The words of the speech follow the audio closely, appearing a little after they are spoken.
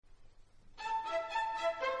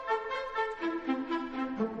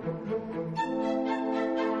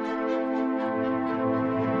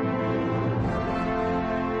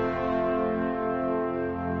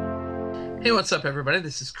Hey, what's up, everybody?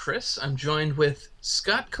 This is Chris. I'm joined with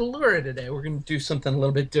Scott Kalura today. We're going to do something a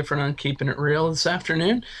little bit different on Keeping It Real this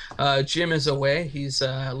afternoon. Jim is away. He's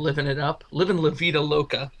living it up, living La Vida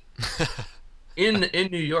Loca in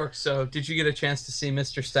New York. So, did you get a chance to see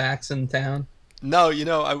Mr. Stacks in town? No,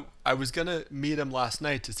 I was gonna meet him last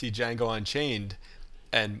night to see Django Unchained,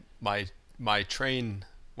 and my train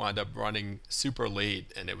wound up running super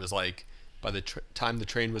late, and it was like by the time the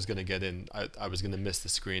train was gonna get in, I was gonna miss the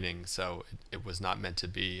screening, so it was not meant to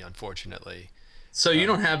be, unfortunately. So, you Um,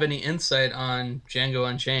 don't have any insight on Django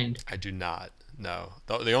Unchained, I do not. No,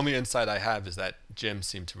 the only insight I have is that Jim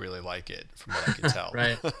seemed to really like it, from what I can tell.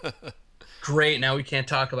 right? Great. Now we can't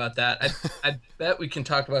talk about that. I bet we can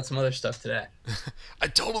talk about some other stuff today. I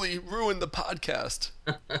totally ruined the podcast.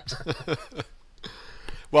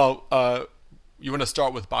 Well, you want to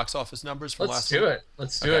start with box office numbers from Let's last do week? it.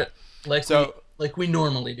 Let's do Okay. it like we So like we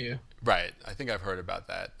normally do. right. I think I've heard about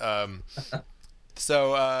that.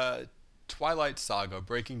 So Twilight Saga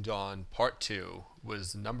Breaking Dawn Part 2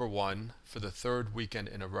 was number one for the third weekend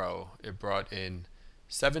in a row. It brought in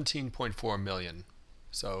 17.4 million.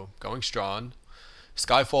 So going strong.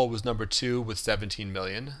 Skyfall was number two with 17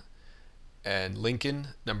 million. And Lincoln,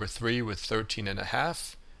 number three with 13 and a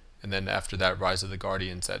half. And then after that, Rise of the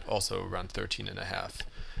Guardians at also around 13 and a half.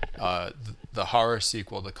 The horror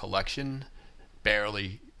sequel, The Collection,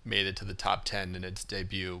 barely made it to the top 10 in its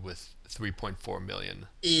debut with 3.4 million.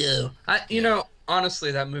 Ew. Yeah.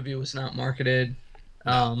 Honestly, that movie was not marketed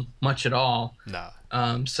No. much at all. No.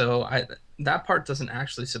 So that part doesn't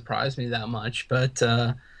actually surprise me that much. But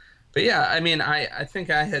yeah, I mean, I think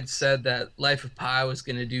I had said that Life of Pi was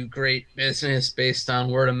going to do great business based on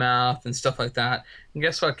word of mouth and stuff like that. And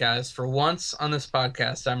guess what, guys? For once on this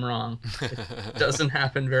podcast, I'm wrong. It doesn't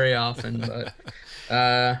happen very often, but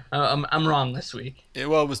I'm wrong this week.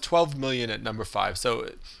 Well, it was 12 million at number five. So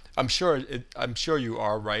I'm sure you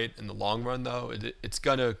are right in the long run, though. It's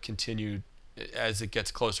gonna continue as it gets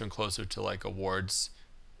closer and closer to like awards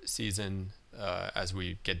season. As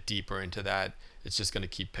we get deeper into that, it's just gonna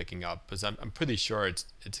keep picking up because I'm pretty sure it's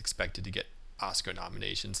expected to get Oscar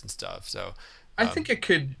nominations and stuff. So I think it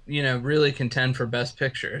could, really contend for Best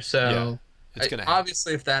Picture. yeah, So it's gonna happen.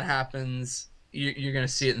 obviously, if that happens, you're going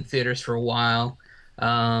to see it in theaters for a while.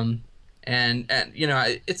 Um, and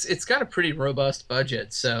it's got a pretty robust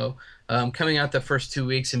budget. So coming out the first 2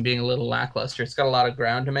 weeks and being a little lackluster, it's got a lot of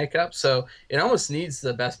ground to make up. So it almost needs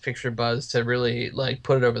the Best Picture buzz to really like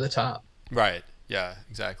put it over the top. Right. Yeah.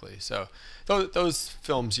 Exactly. So those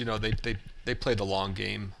films, they play the long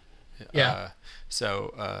game. Yeah. Uh,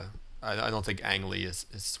 so I don't think Ang Lee is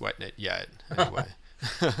sweating it yet. Anyway.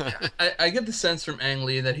 I get the sense from Ang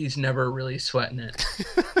Lee that he's never really sweating it.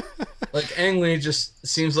 Like Ang Lee just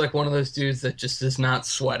seems like one of those dudes that just does not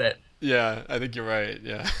sweat it. Yeah, I think you're right.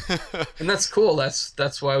 Yeah. And that's cool.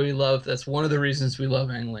 That's why we love. That's one of the reasons we love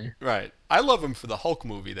Ang Lee. Right. I love him for the Hulk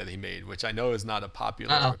movie that he made, which I know is not a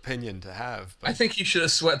popular Uh-oh. opinion to have, I but think he should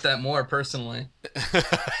have sweat that more personally.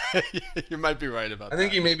 you might be right about I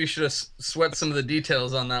think that. he maybe should have sweat some of the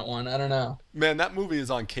details on that one. I don't know. Man, that movie is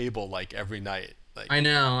on cable like every night. Like I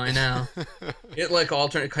know. It like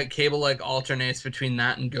cable like alternates between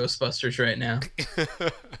that and Ghostbusters right now.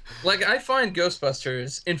 Like I find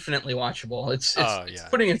Ghostbusters infinitely watchable. Oh It's yeah.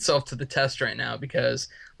 putting itself to the test right now because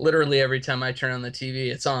literally every time I turn on the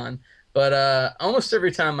TV, it's on. But almost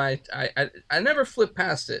every time I never flip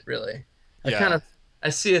past it really. I kind Yeah, of I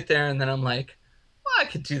see it there and then I'm like, well, I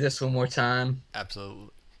could do this one more time. absolutely.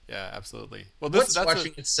 Yeah, absolutely. Well, this What's that's a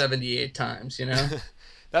watching it 78 times, you know?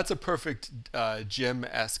 that's a perfect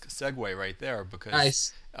Jim-esque segue right there because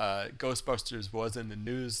Nice. Ghostbusters was in the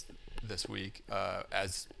news this week,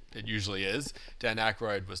 as it usually is. Dan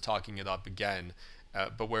Aykroyd was talking it up again,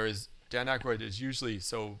 but whereas Dan Aykroyd is usually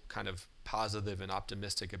so kind of positive and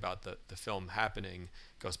optimistic about the film happening,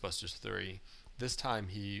 Ghostbusters 3, this time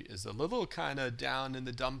he is a little kind of down in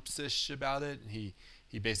the dumps-ish about it.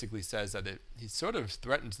 He basically says that he sort of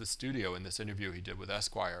threatens the studio in this interview he did with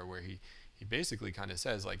Esquire, where he basically kind of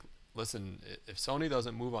says like, listen, if Sony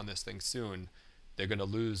doesn't move on this thing soon, they're going to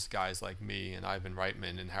lose guys like me and Ivan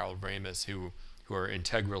Reitman and Harold Ramis who are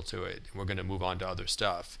integral to it, and we're going to move on to other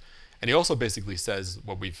stuff. And he also basically says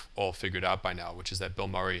what we've all figured out by now, which is that Bill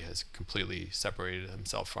Murray has completely separated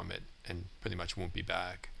himself from it and pretty much won't be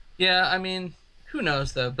back. Yeah, I mean, who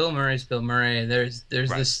knows though? Bill Murray's Bill Murray. There's Right.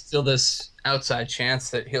 this still this outside chance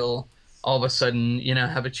that he'll all of a sudden,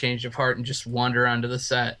 have a change of heart and just wander onto the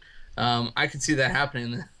set. I could see that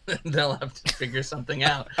happening. They'll have to figure something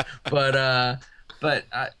out. But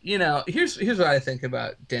here's what I think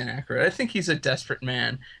about Dan Aykroyd. I think he's a desperate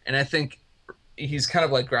man, and I think he's kind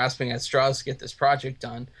of like grasping at straws to get this project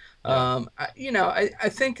done. Yeah. I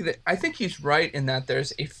think he's right in that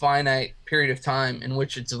there's a finite period of time in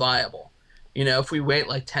which it's viable. If we wait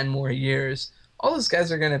like 10 more years, all those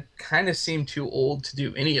guys are going to kind of seem too old to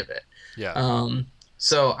do any of it. Yeah. Um,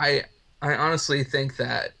 so I honestly think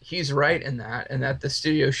that he's right in that, and that the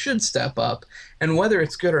studio should step up. And whether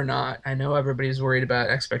it's good or not, I know everybody's worried about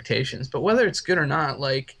expectations, but whether it's good or not,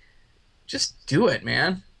 like, just do it,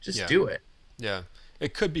 man. Just Yeah. do it. Yeah.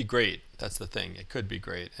 It could be great. That's the thing. It could be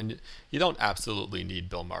great. And you don't absolutely need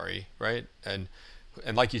Bill Murray, right? And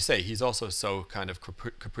like you say, he's also so kind of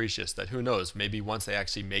capricious that who knows, maybe once they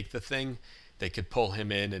actually make the thing, they could pull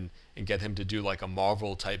him in and get him to do like a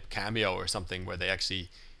Marvel type cameo or something where they actually,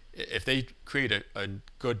 if they create a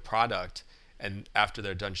good product and after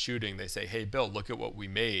they're done shooting, they say, hey, Bill, look at what we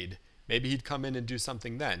made. Maybe he'd come in and do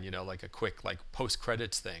something then, like a quick like post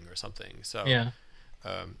credits thing or something. So Yeah.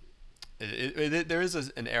 um, there is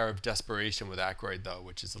an air of desperation with Aykroyd though,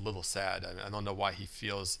 which is a little sad. I don't know why he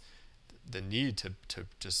feels the need to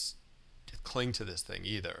just cling to this thing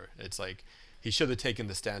either. It's like he should have taken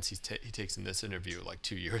the stance he takes in this interview like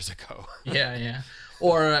 2 years ago. Yeah, yeah.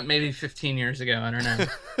 Or maybe 15 years ago. I don't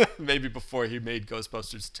know. Maybe before he made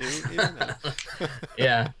Ghostbusters 2 even.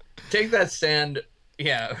 Yeah. Take that stand.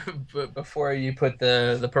 Yeah, but before you put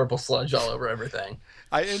the purple sludge all over everything.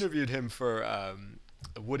 I interviewed him for a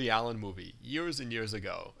Woody Allen movie years and years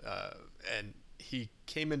ago, and he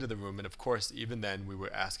came into the room, and of course, even then, we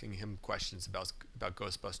were asking him questions about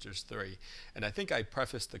Ghostbusters 3, and I think I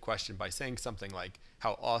prefaced the question by saying something like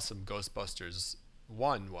how awesome Ghostbusters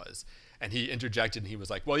 1 was, and he interjected and he was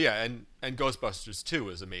like, "Well, yeah, and Ghostbusters 2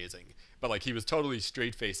 is amazing," but like he was totally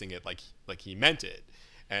straight facing it, like he meant it,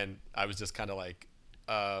 and I was just kind of like.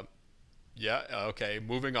 Yeah, okay,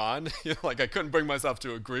 moving on. Like I couldn't bring myself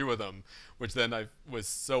to agree with him, which then I was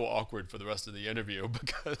so awkward for the rest of the interview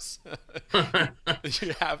because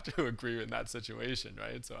you have to agree in that situation,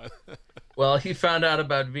 right? So, Well, he found out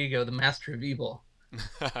about Vigo, the master of evil.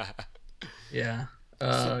 Yeah.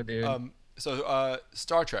 so, Oh, dude.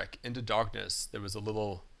 Star Trek Into Darkness. There was a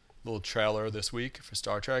little trailer this week for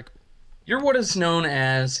Star Trek. You're what is known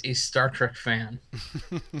as a Star Trek fan.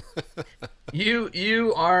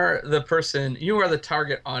 You are the person, you are the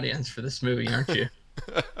target audience for this movie, aren't you?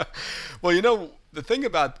 Well, the thing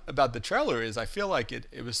about the trailer is I feel like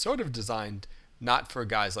it was sort of designed not for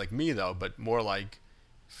guys like me though, but more like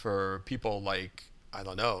for people like I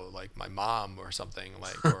don't know, like my mom or something,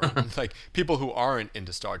 like or like people who aren't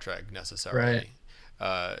into Star Trek Right. necessarily.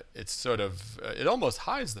 It's sort of it almost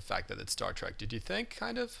hides the fact that it's Star Trek. Did you think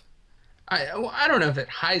kind of? Well, I don't know if it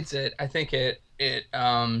hides it. I think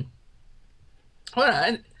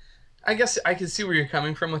well, I guess I can see where you're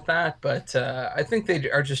coming from with that, but I think they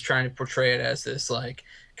are just trying to portray it as this like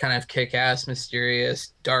kind of kick-ass,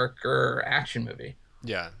 mysterious, darker action movie.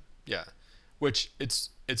 Yeah, yeah. Which it's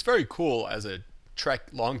very cool as a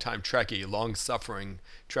longtime Trekkie, long suffering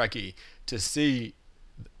Trekkie to see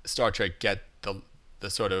Star Trek get the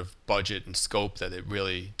sort of budget and scope that it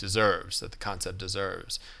really deserves, that the concept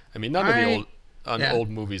deserves. I mean, none of the I Yeah, old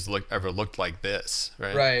movies ever looked like this,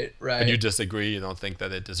 right? right, And you right. disagree? You don't think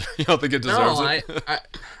that you don't think it No, deserves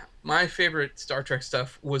it? my favorite Star Trek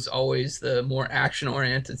stuff was always the more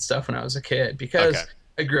action-oriented stuff when I was a kid Okay, because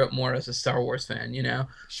I grew up more as a Star Wars fan.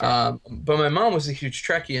 sure. But my mom was a huge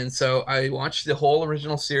Trekkie, and so I watched the whole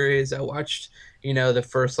original series. I watched, the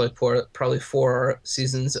first like probably 4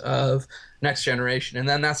 seasons of Next Generation, and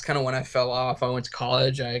then that's kind of when I fell off. I went to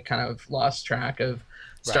college. I kind of lost track of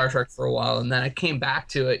Right. Star Trek for a while, and then I came back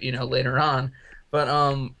to it, later on. But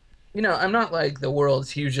I'm not like the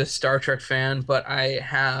world's hugest Star Trek fan, but I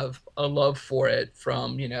have a love for it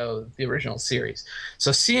from, the original series.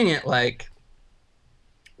 So seeing it like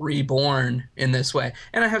reborn in this way,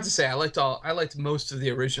 and I have to say I liked most of the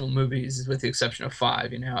original movies with the exception of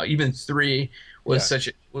 5. Even 3 was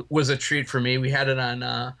Yeah. was a treat for me. We had it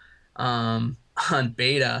um on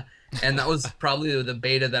beta, and that was probably the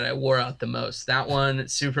beta that I wore out the most. That one,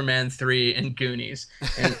 Superman 3, and Goonies.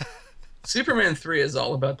 And Superman 3 is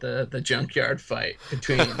all about the junkyard fight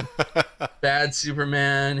between bad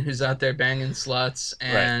Superman who's out there banging sluts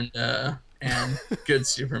Right. and good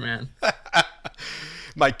Superman.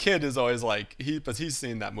 My kid is always like but he's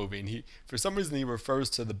seen that movie and he for some reason he refers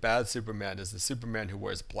to the bad Superman as the Superman who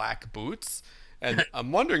wears black boots. And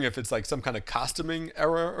I'm wondering if it's like some kind of costuming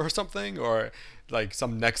error or something, or like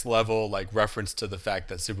some next level like reference to the fact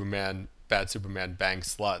that bad Superman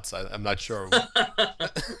bangs sluts. I'm not sure.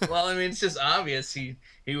 Well, I mean, it's just obvious. He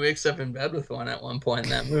wakes up in bed with one at one point in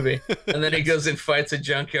that movie, and then he Yes. goes and fights a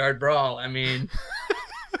junkyard brawl. I mean,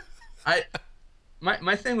 I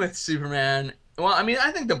my thing with Superman, Well, I mean,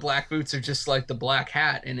 I think the black boots are just like the black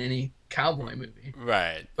hat in any cowboy movie.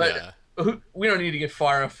 Right. But Yeah. we don't need to get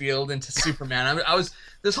far afield into Superman. I was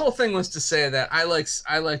this whole thing was to say that I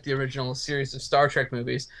like the original series of Star Trek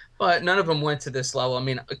movies, but none of them went to this level. I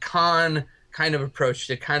mean, Khan kind of approached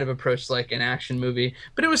like an action movie,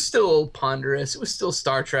 but it was still ponderous. It was still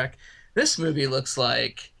Star Trek. This movie looks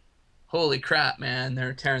like holy crap, man!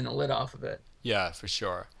 They're tearing the lid off of it. Yeah, for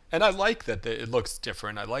sure. And I like that it looks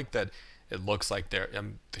different. I like that it looks like the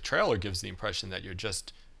trailer gives the impression that you're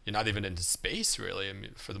not even into space really. I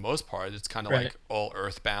mean, for the most part, it's kind of Right. like all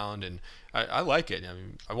earthbound, and I like it. I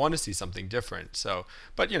mean, I want to see something different. So,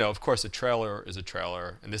 but of course, a trailer is a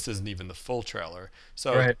trailer, and this isn't even the full trailer.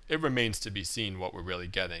 So Right. it remains to be seen what we're really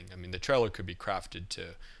getting. I mean, the trailer could be crafted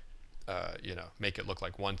to, make it look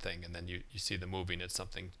like one thing, and then you see the movie and it's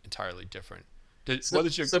something entirely different. So, What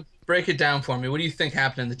is your so break it down for me. What do you think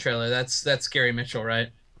happened in the trailer? That's Gary Mitchell, right?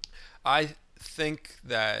 I think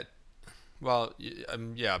that, well,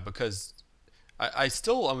 yeah, because I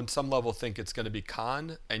still on some level think it's going to be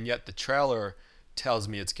Khan, and yet the trailer tells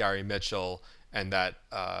me it's Gary Mitchell, and that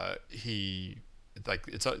he like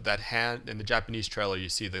that hand in the Japanese trailer. You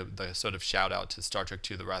see the sort of shout out to Star Trek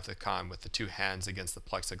II: The Wrath of Khan with the two hands against the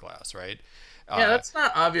plexiglass, right? Yeah, Uh, that's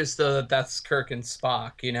not obvious though that that's Kirk and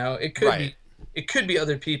Spock. right. It could be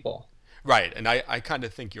other people. Right, and I kind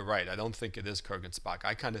of think you're right. I don't think it is Kirk and Spock.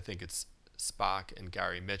 I kind of think it's Spock and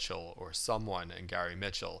Gary Mitchell, or someone and Gary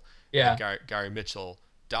Mitchell, and that Yeah. Gary Mitchell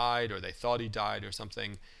died, or they thought he died, or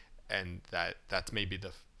something, and that's maybe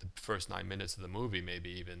the first 9 minutes of the movie, maybe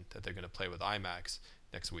even that they're going to play with IMAX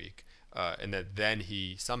next week, and that then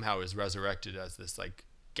he somehow is resurrected as this like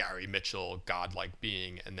Gary Mitchell godlike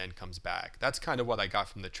being, and then comes back. That's kind of what I got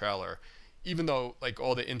from the trailer, even though like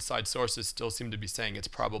all the inside sources still seem to be saying it's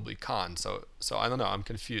probably Khan. So I don't know. I'm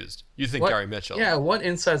confused. You think What? Gary Mitchell? Yeah. What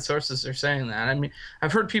inside sources are saying that? I mean,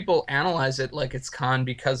 I've heard people analyze it like it's Khan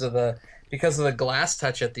because of the glass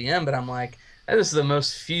touch at the end, but I'm like, that is the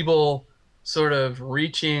most feeble sort of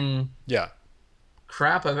reaching Yeah.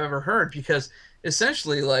 crap I've ever heard because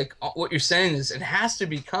essentially like what you're saying is it has to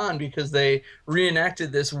be Khan because they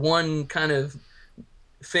reenacted this one kind of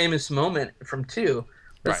famous moment from two.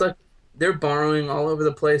 It's Right. like they're borrowing all over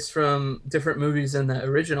the place from different movies in the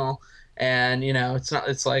original, and it's not.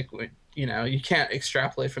 It's like you can't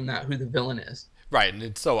extrapolate from that who the villain is. Right. And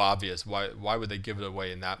it's so obvious. Why would they give it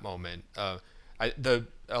away in that moment? The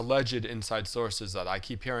alleged inside sources that I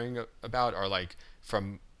keep hearing about are like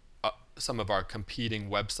from some of our competing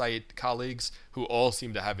website colleagues who all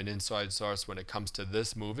seem to have an inside source when it comes to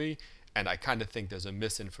this movie. And I kind of think there's a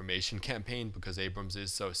misinformation campaign because Abrams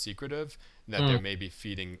is so secretive that they're Mm. maybe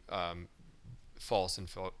feeding false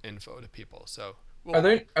info to people. So, Are well,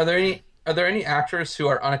 there any actors who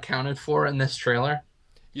are unaccounted for in this trailer?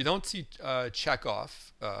 you don't see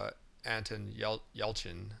Chekhov, Anton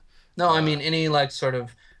Yelchin. No, I Uh, mean any like sort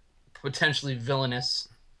of potentially villainous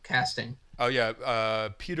casting. oh yeah,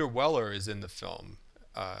 Peter Weller is in the film,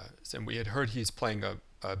 and we had heard he's playing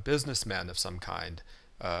a businessman of some kind.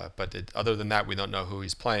 Other than that, we don't know who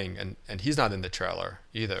he's playing, and he's not in the trailer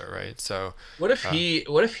either, right? So, uh, What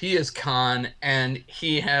if he is Khan and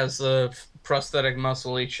he has a prosthetic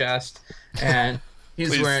muscly chest and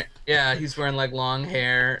please, he's wearing like long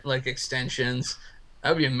hair, like extensions. That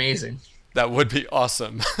would be amazing. that would be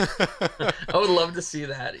awesome. I would love to see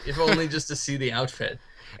that, if only just to see the outfit.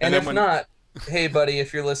 And And then if when, not, hey buddy,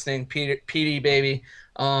 if you're listening, Petey baby,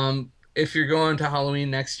 if you're going to Halloween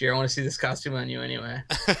next year, I want to see this costume on you anyway.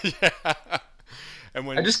 yeah, and I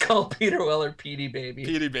when just call Peter Weller Petey baby.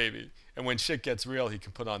 Petey baby, and when shit gets real, he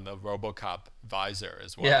can put on the RoboCop visor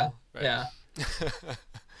as Yeah, well, right? yeah.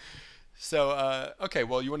 So, okay,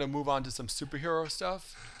 well, you want to move on to some superhero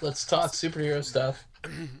stuff? Let's talk superhero stuff.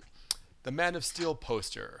 The Man of Steel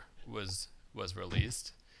poster was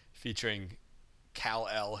released, featuring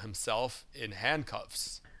Kal-El himself in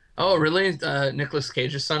handcuffs. Oh, really? Nicolas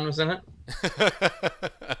Cage's son was in it?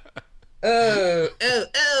 Oh, oh,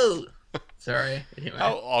 oh. Sorry. How Anyway.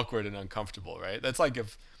 awkward and uncomfortable, right? That's like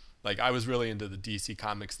if, like, I was really into the DC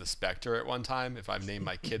Comics The Spectre at one time. If I named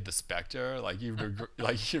my kid The Spectre, like you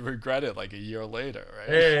regret it like a year later,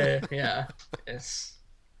 right? Yeah. It's.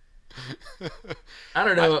 I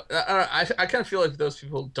don't I know. I kind of feel like those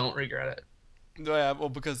people don't regret it. Yeah, well,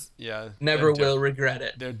 because yeah, Never will regret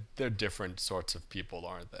it. they're different sorts of people,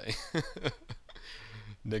 aren't they?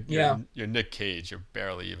 Nick, Yeah. you're Nick Cage. You're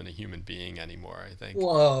barely even a human being anymore. I think.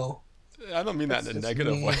 Whoa. I don't mean that That's in a just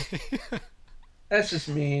negative way. mean. That's just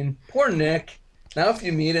mean. Poor Nick. Now, if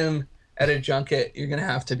you meet him at a junket, you're gonna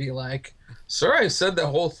have to be like, "Sir, I said the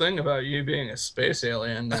whole thing about you being a space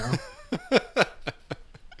alien now."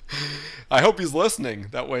 I hope he's listening.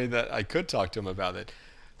 That way, that I could talk to him about it.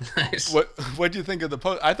 Nice. What do you think of the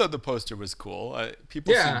post? I thought the poster was cool.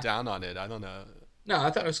 People seem Yeah. down on it. I don't know. No, I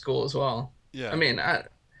thought it was cool as well. I Yeah, mean,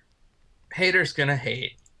 haters gonna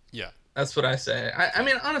hate. yeah, That's what I say. I yeah,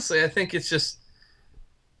 mean, honestly, I think it's just,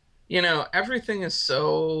 everything is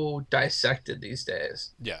so dissected these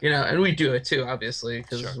days. yeah. And we do it too, obviously,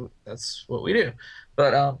 Sure. because that's what we do.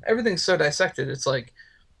 But everything's so dissected. It's like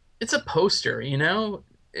it's a poster.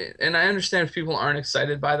 And I understand if people aren't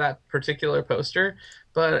excited by that particular poster,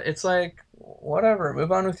 but it's like whatever,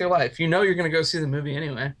 move on with your life. You're going to go see the movie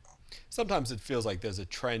anyway. Sometimes it feels like there's a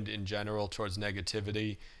trend in general towards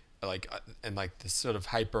negativity, and like this sort of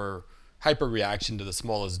hyper reaction to the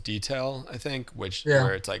smallest detail. I think, which Yeah.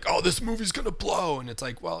 where it's like, oh, this movie's gonna blow, and it's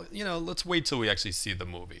like, well, let's wait till we actually see the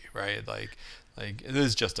movie, right? Like it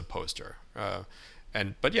is just a poster.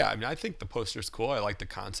 But yeah, I mean, I think the poster's cool. I like the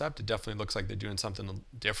concept. It definitely looks like they're doing something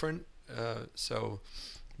different. So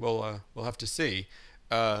we'll have to see.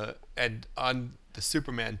 And on the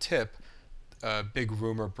Superman tip, a big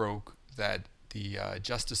rumor broke that the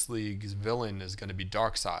Justice League's villain is going to be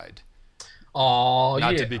Darkseid, Oh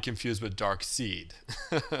not to yeah. be confused with Darkseid.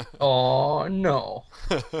 Oh no.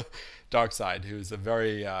 Darkseid, who's a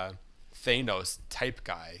very Thanos type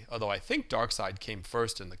guy. Although I think Darkseid came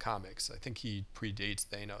first in the comics. I think he predates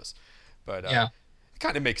Thanos, but Yeah. it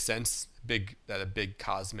kind of makes sense. A big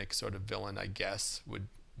cosmic sort of villain, I guess, would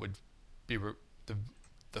be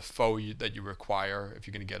the foe that you require if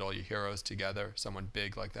you're going to get all your heroes together. Someone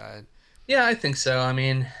big like that. Yeah, I think so. I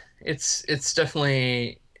mean, it's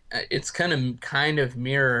definitely it's kind of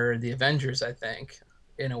mirror the Avengers, I think,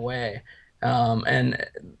 in a way. And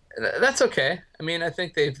that's okay. I mean, I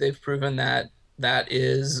think they've proven that that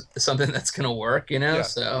is something that's going to work. Yeah.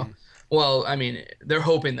 So, well, I mean, they're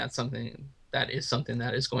hoping something that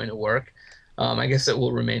is going to work. I guess it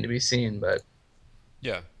will remain to be seen, but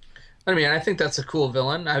Yeah. I mean, I think that's a cool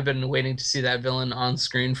villain. I've been waiting to see that villain on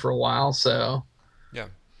screen for a while, so Yeah.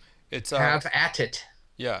 It's have at it.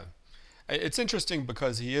 yeah. It's interesting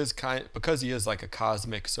because because he is like a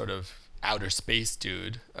cosmic sort of outer space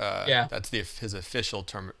dude. Yeah, That's his official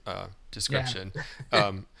term yeah. description.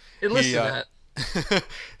 Um, It he listed that.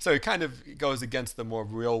 so it kind of goes against the more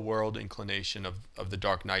real world inclination of the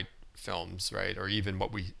Dark Knight films, right? Or even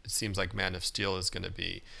what it seems like Man of Steel is going to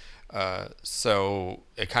be. So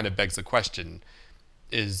it kind of begs the question: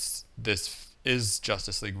 is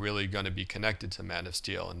Justice League really going to be connected to Man of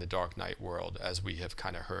Steel in the Dark Knight world, as we have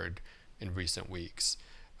kind of heard in recent weeks?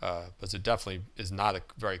 But it definitely is not a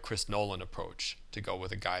very Chris Nolan approach to go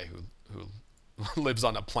with a guy who lives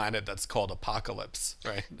on a planet that's called Apocalypse,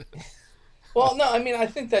 right? Well, no, I mean, I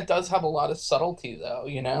think that does have a lot of subtlety, though.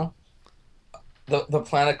 The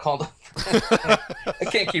planet called. I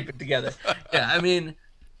can't keep it together. Yeah, I mean,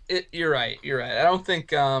 you're right. You're right. I don't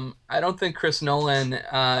think Chris Nolan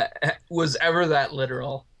was ever that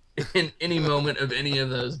literal in any moment of any of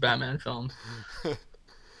those Batman films.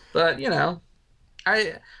 But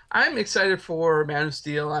I'm excited for Man of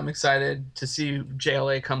Steel. I'm excited to see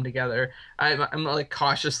JLA come together. I'm like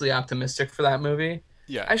cautiously optimistic for that movie.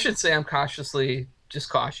 Yeah. I should say I'm cautiously just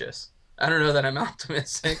cautious. I don't know that I'm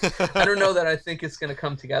optimistic. I don't know that I think it's going to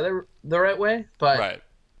come together the right way, but Right.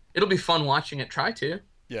 it'll be fun watching it try to.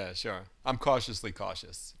 Yeah, sure. I'm cautiously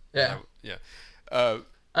cautious. Yeah. Yeah. Uh,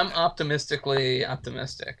 I'm optimistically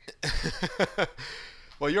optimistic.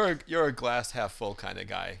 well, you're a glass half full kind of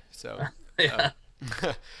guy. So, Yeah.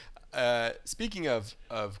 speaking of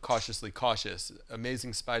cautiously cautious,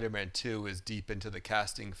 Amazing Spider-Man 2 is deep into the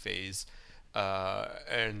casting phase,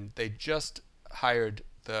 and they just hired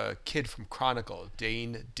the kid from Chronicle,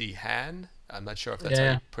 Dane DeHaan. I'm not sure if that's how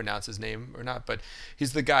Yeah. you pronounce his name or not, but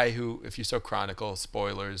he's the guy who, if you saw Chronicle,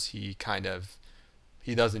 spoilers, he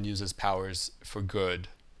doesn't use his powers for good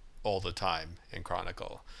all the time in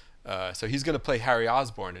Chronicle. So he's going to play Harry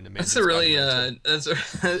Osborn in That's Amazing a really Spider-Man 2.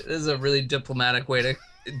 that is a really diplomatic way to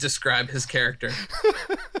describe his character.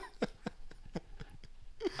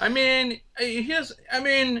 I mean,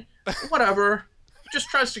 whatever. He just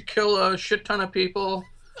tries to kill a shit ton of people.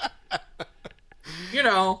 You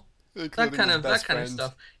know, that Including kind his of best friend.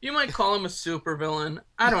 stuff. You might call him a supervillain.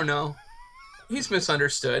 I don't know. He's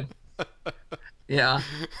misunderstood. Yeah.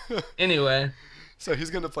 Anyway, So he's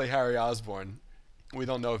going to play Harry Osborn. We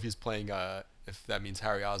don't know if he's playing if that means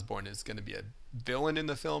Harry Osborn is going to be a villain in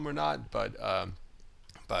the film or not, but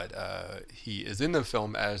he is in the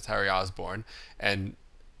film as Harry Osborn. And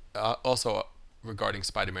also regarding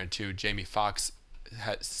Spider-Man 2, Jamie Foxx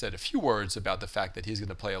had said a few words about the fact that he's going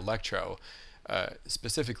to play Electro.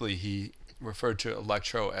 Specifically, he referred to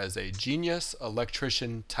Electro as a genius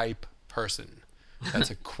electrician type person. That's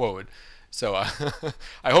a quote. So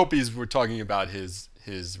I hope we're talking about his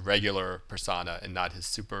regular persona and not his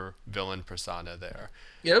super villain persona there.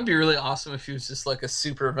 Yeah, it would be really awesome if he was just like a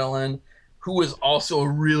super villain who was also a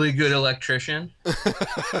really good electrician.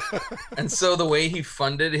 And so the way he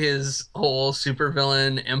funded his whole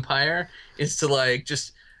supervillain empire is to like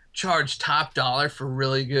just charge top dollar for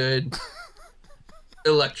really good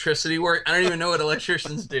electricity work. I don't even know what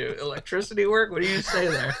electricians do. Electricity work? What do you say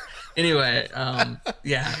there? Anyway,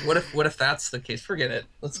 yeah, what if that's the case? Forget it.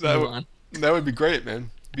 Let's That move w- on. that would be great,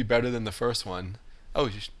 man. It'd be better than the first one. Oh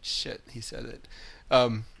shit, he said it.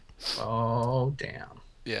 Um, Oh, damn.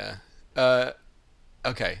 yeah. Uh,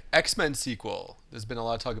 okay, X-Men sequel. There's been a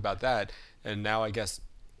lot of talk about that, and now I guess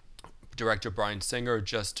director Bryan Singer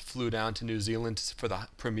just flew down to New Zealand for the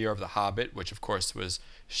premiere of The Hobbit, which of course was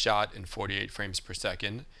shot in 48 frames per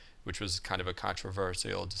second, which was kind of a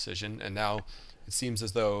controversial decision. And now it seems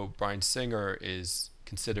as though Bryan Singer is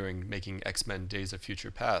considering making X-Men Days of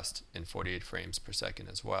Future Past in 48 frames per second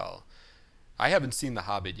as well. I haven't seen The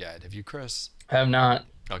Hobbit yet. Have you, Chris? I have not.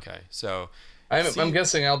 Okay, so I'm see,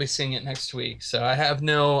 guessing I'll be seeing it next week, so I have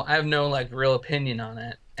no like real opinion on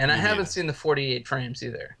it, and I me haven't neither. seen the 48 frames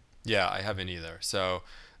either. Yeah, I haven't either. So,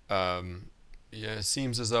 um, yeah, it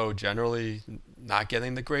seems as though generally not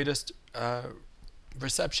getting the greatest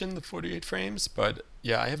reception, the 48 frames, but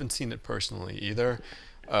yeah, I haven't seen it personally either.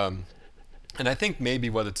 Um, and I think maybe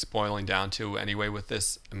what it's boiling down to anyway with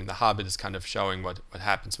this, I mean, The Hobbit is kind of showing what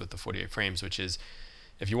happens with the 48 frames, which is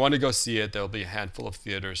if you want to go see it, there'll be a handful of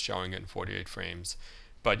theaters showing it in 48 frames,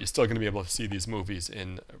 but you're still going to be able to see these movies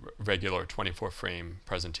in regular 24 frame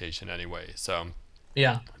presentation anyway. So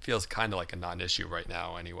Yeah, it feels kind of like a non-issue right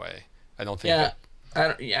now anyway. I don't think yeah.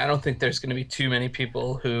 that. I don't think there's going to be too many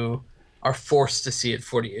people who are forced to see it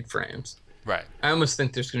 48 frames. Right. I almost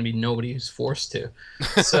think there's going to be nobody who's forced to.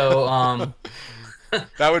 So,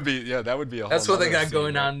 That would be, yeah, that would be a whole that's what they nother got scene,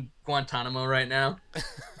 going right? on Guantanamo right now.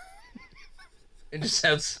 It just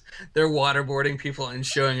has they're waterboarding people and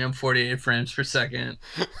showing them 48 frames per second.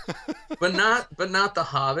 But not The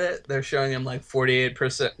Hobbit. They're showing him like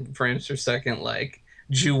 48% frames per second, like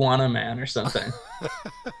Juwana Man or something.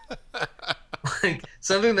 Like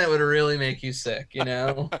something that would really make you sick, you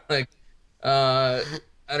know? Like uh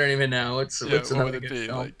I don't even know. Yeah, What's what would another it good be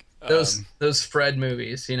film? like? Those Fred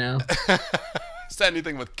movies, you know? Is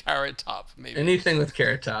anything with Carrot Top, maybe? Anything with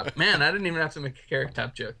Carrot Top. Man, I didn't even have to make a Carrot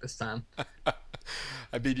Top joke this time.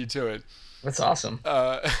 I beat you to it. That's awesome.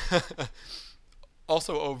 Uh,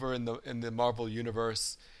 Also, over in the Marvel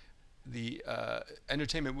universe, the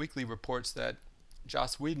Entertainment Weekly reports that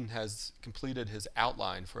Joss Whedon has completed his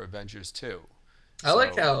outline for Avengers 2. I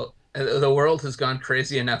like So, how the world has gone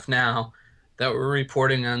crazy enough now that we're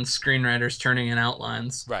reporting on screenwriters turning in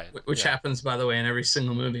outlines, right, which yeah, happens, by the way, in every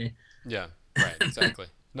single movie. yeah, right, exactly.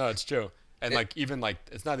 No, it's true. And It- like even like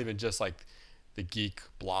it's not even just like the geek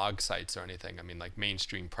blog sites or anything. I mean, like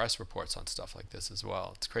mainstream press reports on stuff like this as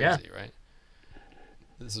well. It's yeah, crazy, right?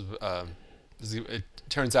 This is it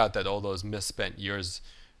turns out that all those misspent years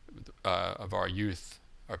of our youth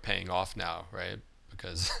are paying off now, right?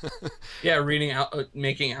 Because yeah, reading out,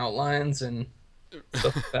 making outlines and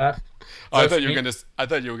stuff like that. Is oh, that what you mean? I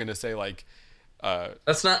thought you were gonna say like uh,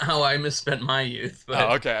 That's not how I misspent my youth, oh,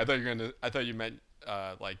 but okay. I thought you meant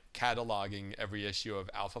like cataloging every issue of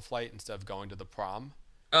Alpha Flight instead of going to the prom.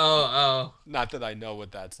 oh, Not that I know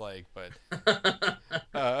what that's like, but oh.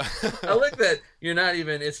 uh, I like that you're not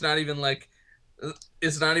even. It's not even like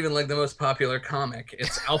the most popular comic.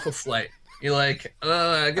 It's Alpha Flight. You're like,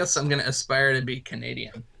 I guess I'm gonna aspire to be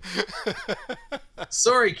Canadian.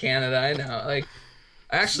 Sorry, Canada. I know. Like,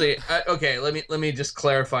 actually, okay. Let me just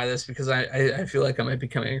clarify this because I feel like I might be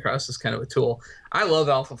coming across as kind of a tool. I love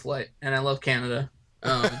Alpha Flight and I love Canada.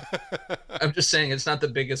 Um, I'm just saying it's not the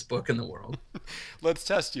biggest book in the world. let's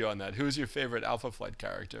test you on that. Who's your favorite Alpha Flight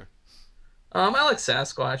character? I like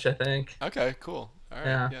Sasquatch. I think. Okay, cool. All right,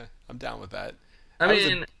 Yeah. yeah, I'm down with that. I I was a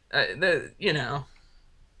mean,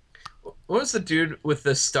 what was the dude with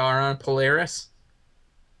the star on Polaris?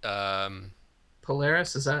 um,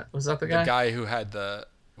 Polaris, was that the the guy? guy who had the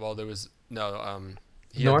well, there was no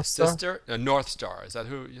he had the North Star? sister, North Star. Is that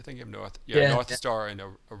who you're thinking of? North, yeah, Yeah, North yeah. Star and I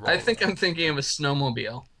Aurora. think I'm thinking of a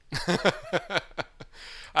snowmobile.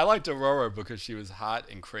 I liked Aurora because she was hot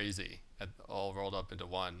and crazy, all rolled up into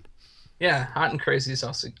one, Yeah, Hot and Crazy is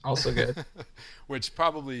also good. which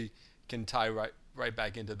probably can tie right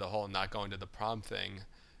back into the whole not going to the prom thing.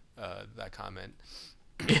 That comment.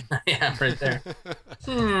 Yeah, right there.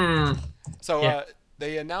 Hmm. So Yeah.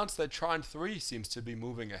 they announced that Tron 3 seems to be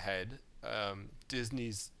moving ahead.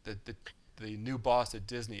 Disney's the new boss at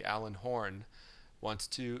Disney, Alan Horn, wants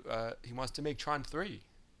to make Tron 3.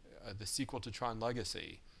 the sequel to Tron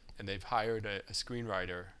Legacy, and they've hired a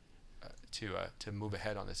screenwriter to move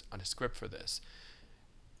ahead on a script for this.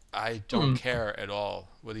 I don't Hmm. care at all.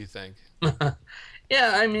 What do you think?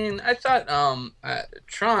 Yeah, I mean, I thought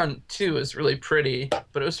Tron 2 was really pretty,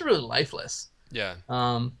 but it was really lifeless. Yeah.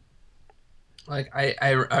 Um,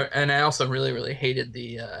 and I also really hated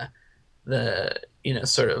the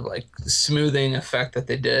sort of like smoothing effect that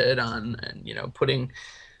they did on, and putting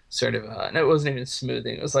sort of no, it wasn't even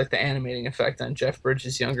smoothing. It was like the animating effect on Jeff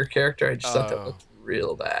Bridges' younger character. I just thought that Oh, looked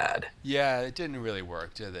real bad. yeah. It didn't really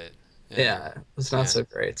work, did it? Yeah. Yeah, it was not Yeah. so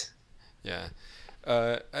great. Yeah.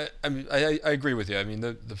 I mean, I agree with you. I mean,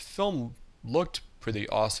 the film looked pretty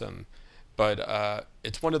awesome, but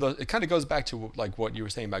it's one of those. It kind of goes back to like what you were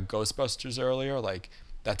saying about Ghostbusters earlier. Like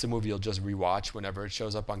that's a movie you'll just rewatch whenever it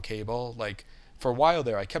shows up on cable. Like for a while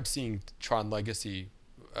there, I kept seeing Tron Legacy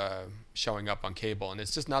showing up on cable, and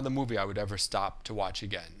it's just not the movie I would ever stop to watch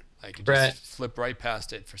again. I could just Right. flip right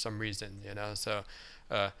past it for some reason, you know. So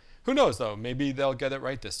who knows though? Maybe they'll get it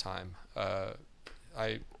right this time.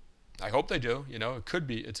 I I hope they do. You know, it could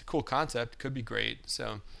be. It's a cool concept. Could be great.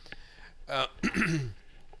 So, uh,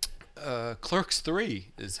 Clerks 3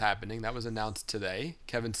 is happening. That was announced today.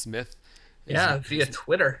 Kevin Smith is Yeah, via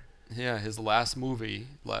Twitter. yeah, his last movie.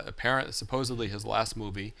 Supposedly his last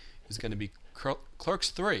movie is going to be Clerks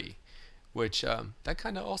 3, which that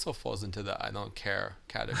kind of also falls into the I don't care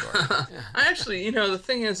category. I actually, the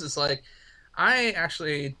thing is like, I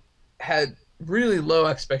actually had really low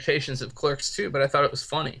expectations of Clerks 2, but I thought it was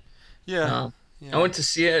funny. Yeah, Um, I yeah, went to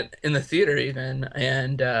see it in the theater even,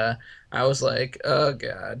 and I was like, oh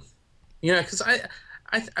God, because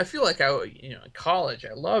I feel like in college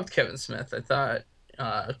I loved Kevin Smith. I thought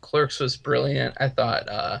Clerks was brilliant. I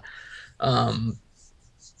thought um,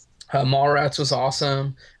 Mallrats was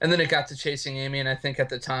awesome, and then it got to Chasing Amy, and I think at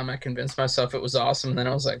the time I convinced myself it was awesome. And then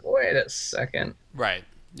I was like, wait a second, right,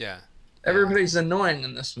 yeah, yeah, everybody's annoying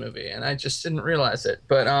in this movie, and I just didn't realize it.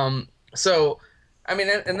 But so I mean,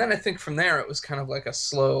 and then I think from there it was kind of like a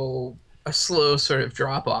slow sort of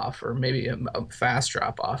drop off, or maybe a fast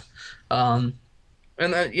drop off. Um,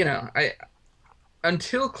 and then I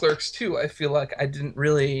until Clerks 2, I feel like I didn't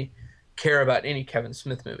really care about any Kevin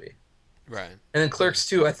Smith movie. right, And then yeah, Clerks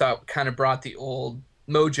 2, I thought kind of brought the old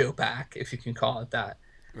mojo back, if you can call it that.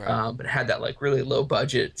 right. But it had that like really low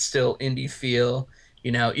budget, still indie feel.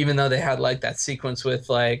 Even though they had like that sequence with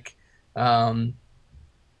like, oh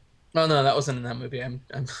no, that wasn't in that movie. I'm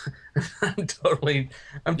totally,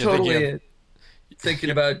 I'm You're thinking of totally thinking you.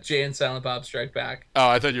 about Jay and Silent Bob Strike Back. Oh,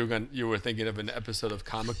 I thought you were thinking of an episode of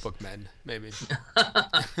Comic Book Men, maybe.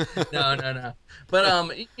 No, no, no. But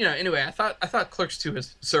anyway, I thought Clerks 2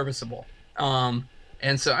 was serviceable.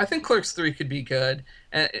 And so I think Clerks 3 could be good,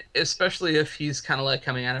 and especially if he's kind of like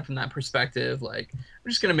coming at it from that perspective, like I'm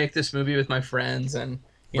just gonna make this movie with my friends and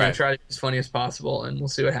Right. try to be as funny as possible, and we'll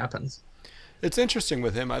see what happens. It's interesting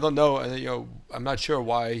with him. I don't know. I'm not sure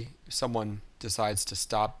why someone decides to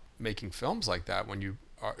stop making films like that when you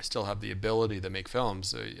still have the ability to make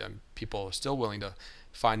films. People are still willing to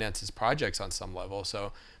finance his projects on some level.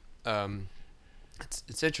 So um,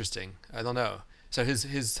 it's interesting. I don't know. So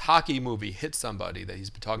his hockey movie Hit Somebody that he's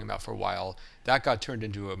been talking about for a while that got turned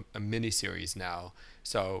into a mini series now.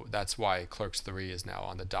 So that's why Clerks 3 is now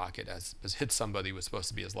on the docket as Hit Somebody was supposed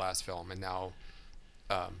to be his last film, and now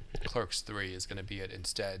Clerks 3 is going to be it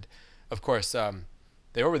instead. Of course,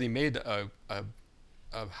 they already made a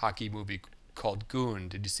hockey movie called Goon.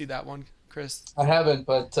 Did you see that one, Chris? I haven't,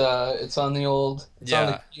 but it's on the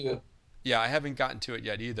Yeah, queue. yeah, I haven't gotten to it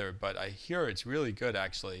yet either, but I hear it's really good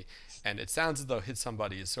actually. And it sounds as though Hit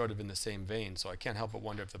Somebody is sort of in the same vein, so I can't help but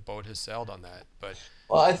wonder if the boat has sailed on that. But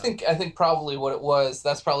Well, I um, think I think probably what it was.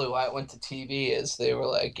 That's probably why it went to TV. Is they were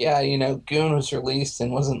like, yeah, Goon was released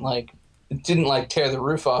and wasn't like it didn't like tear the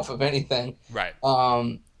roof off of anything. right,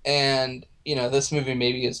 And this movie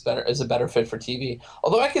maybe is a better fit for TV.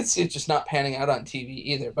 Although I could see it just not panning out on TV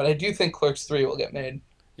either. But I do think Clerks 3 will get made.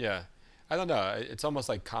 yeah, I don't know. It's almost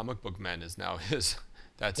like Comic Book Men is now his.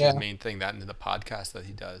 That's his Yeah. main thing. That and the podcast that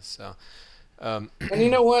he does. So um, And you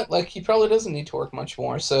know what? Like he probably doesn't need to work much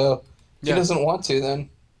more. So if he yeah, doesn't want to, then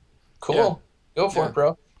yeah, cool. Go for yeah, it,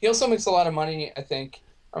 bro. He also makes a lot of money, I think.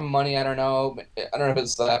 Or money, I don't know. I don't know if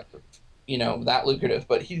it's that lucrative,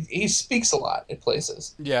 but he speaks a lot at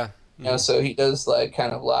places. yeah. Mm, So he does like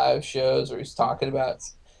kind of live shows where he's talking about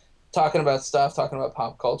stuff, talking about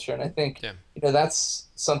pop culture, and I think yeah. that's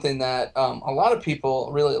something that a lot of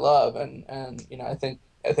people really love, and I think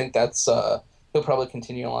that's he'll probably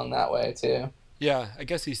continue along that way too. Yeah, I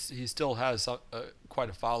guess he still has quite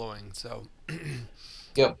a following. So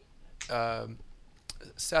Yep. um,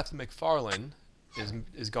 Seth MacFarlane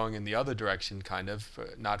is going in the other direction, kind of,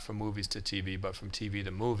 not from movies to TV, but from TV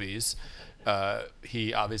to movies.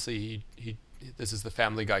 He obviously he this is the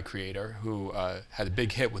Family Guy creator who had a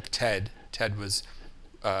big hit with Ted. Ted was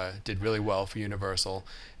did really well for Universal,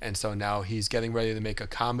 and so now he's getting ready to make a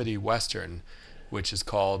comedy western, which is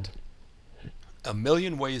called A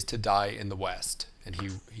Million Ways to Die in the West, and he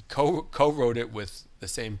co-wrote it with the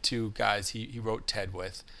same two guys he wrote Ted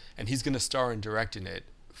with, and he's going to star and direct in it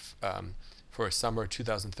for a summer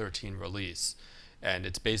 2013 release, and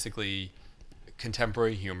it's basically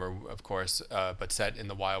contemporary humor, of course, but set in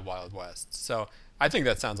the wild, wild west. So I think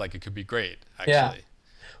that sounds like it could be great, Yeah. actually.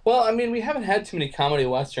 Well, I mean, we haven't had too many comedy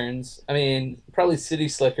westerns. I mean, probably City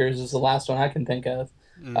Slickers is the last one I can think of.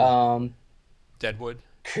 Mm. Um, Deadwood,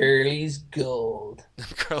 Curly's Gold.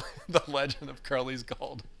 The Legend of Curly's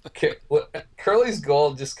Gold. Curly's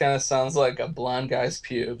Gold just kind of sounds like a blonde guy's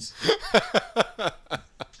pubes.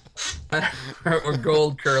 Or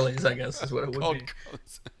gold curlies, I guess is what it would Gold be.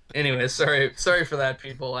 Curly's. Anyway, sorry for that,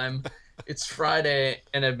 people. It's Friday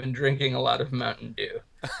and I've been drinking a lot of Mountain Dew.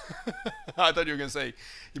 I thought you were going to say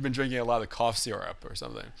you've been drinking a lot of cough syrup or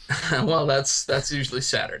something. Well, that's usually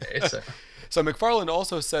Saturday, so. So McFarlane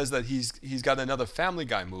also says that he's got another Family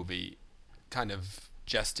Guy movie kind of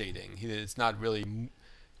gestating. It's not really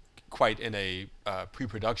quite in a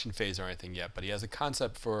pre-production phase or anything yet, but he has a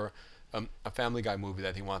concept for a Family Guy movie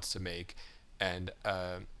that he wants to make, and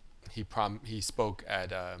he spoke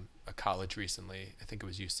at a college recently. I think it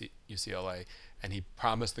was UCLA, and he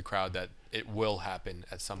promised the crowd that it will happen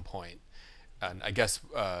at some point. And I guess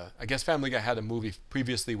Family Guy had a movie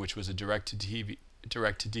previously which was a direct to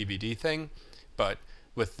DVD thing, but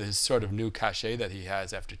with this sort of new cachet that he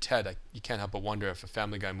has after Ted, you can't help but wonder if a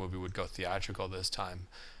Family Guy movie would go theatrical this time.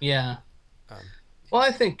 Yeah. Um, Well,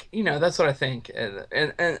 I think, that's what I think.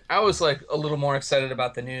 And I was like a little more excited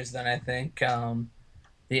about the news than I think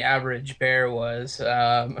the average bear was.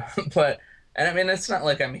 But, and I mean, it's not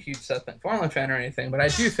like I'm a huge Seth MacFarlane fan or anything, but I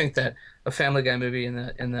do think that a Family Guy movie in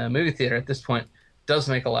the movie theater at this point does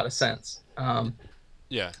make a lot of sense.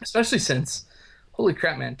 yeah, Especially since, holy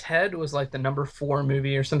crap, man, Ted was like the number 4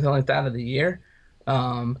 movie or something like that of the year.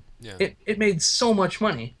 yeah, It made so much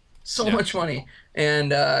money, so yeah, much money,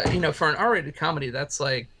 and for an R-rated comedy, that's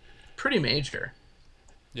like pretty major.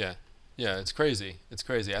 yeah, yeah. It's crazy. It's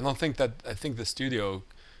crazy. I think the studio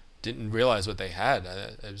didn't realize what they had.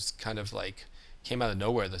 It was kind of like came out of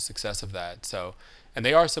nowhere, the success of that. So, and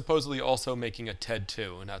they are supposedly also making a Ted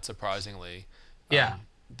 2, not surprisingly. Yeah.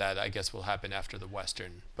 That I guess will happen after the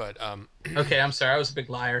Western. But Okay, I'm sorry, I was a big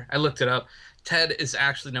liar. I looked it up. Ted is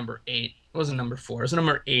actually number 8. It wasn't number 4. It was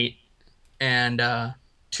number 8, and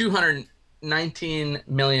 219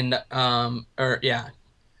 million. Or yeah,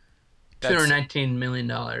 that's 219 million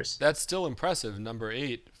dollars. that's still impressive. Number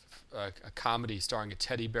 8, a comedy starring a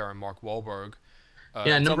teddy bear and Mark Wahlberg.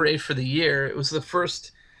 Yeah, It's number 8 for the year. It was the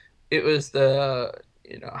first. It was the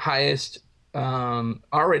highest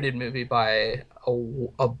R-rated movie by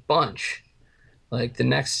a bunch. Like the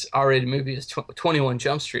next R-rated movie is 21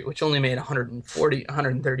 Jump Street, which only made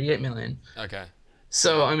 138 million. Okay.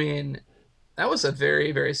 So I mean, that was a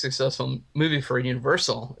very very successful movie for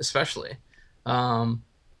Universal, especially. Um,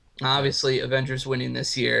 Yeah. Obviously, Avengers winning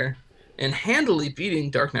this year and handily beating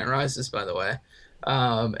Dark Knight Rises, by the way.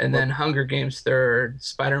 And What then Hunger Games third,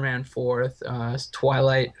 Spider-Man fourth,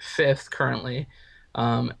 Twilight fifth currently.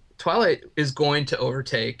 Twilight is going to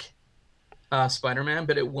overtake Spider-Man,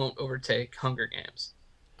 but it won't overtake Hunger Games.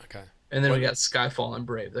 Okay. And then we What got Skyfall and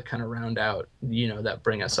Brave that kind of round out, that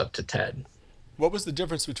bring us up to Ted. what was the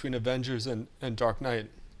difference between Avengers and A Dark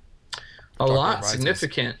Knight lot Rises?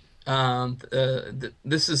 significant.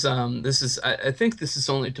 This is I think this is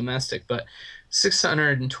only domestic, but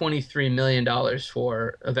 $623 million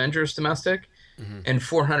for Avengers domestic Hmm. and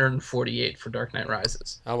 448 for Dark Knight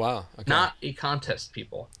Rises. Oh wow. Okay. Not a contest,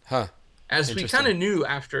 people. Huh. As we kind Interesting. of knew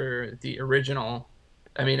after the original,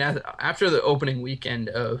 I mean, after the opening weekend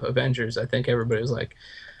of Avengers, I think everybody was like,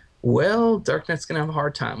 "Well, Dark Knight's gonna have a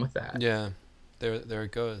hard time with that." Yeah. There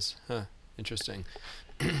it goes. Huh. Interesting.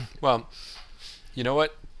 Well, you know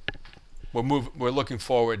what? We're looking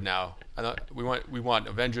forward now. We want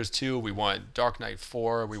Avengers 2, we want Dark Knight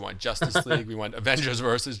 4, we want Justice League, we want Avengers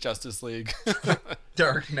versus Justice League.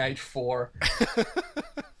 Dark Knight 4.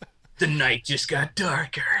 The night just got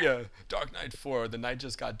darker. Yeah, Dark Knight 4, the night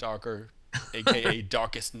just got darker, aka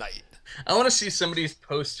Darkest Night. I want to see somebody's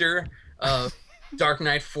poster of Dark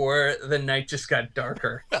Knight 4, the night just got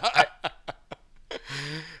darker.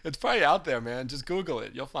 It's probably out there, man. Just Google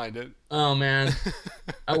it. You'll find it. Oh man,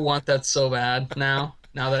 I want that so bad now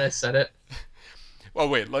that I said it. Well,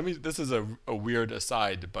 wait, this is a weird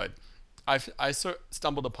aside, but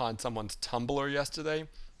stumbled upon someone's Tumblr yesterday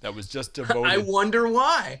that was just I devoted. wonder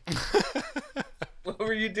why. What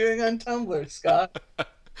were you doing on Tumblr, Scott?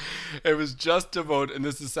 It was just devoted,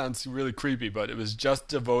 and sounds really creepy, but it was just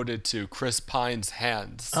devoted to Chris Pine's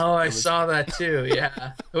hands. Oh, I It was saw that too.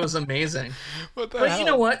 Yeah, it was amazing. what the But you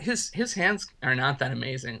know hell? what? His hands are not that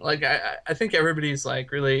amazing. Like I think everybody's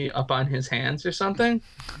like really up on his hands or something.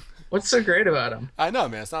 What's so great about him? I know,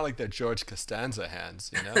 man. It's not like they're George Costanza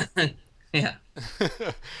hands, you know. Yeah,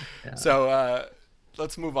 yeah. So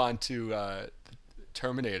let's move on to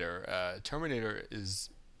Terminator. Terminator is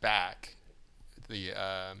back.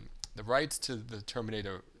 The rights to the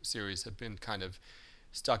Terminator series have been kind of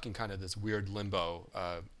stuck in kind of this weird limbo.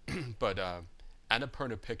 But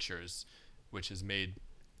Annapurna Pictures, which has made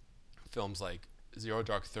films like Zero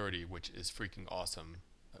Dark 30, which is freaking awesome,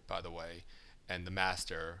 by the way, and The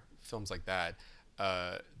Master, films like that,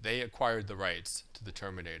 they acquired the rights to the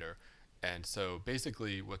Terminator. And so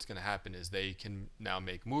basically, what's going to happen is they can now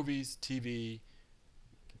make movies, TV,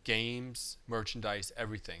 games, merchandise,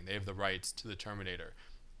 everything. They have the rights to the Terminator.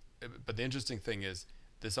 But the interesting thing is,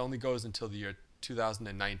 this only goes until the year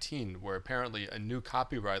 2019, where apparently a new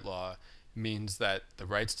copyright law means that the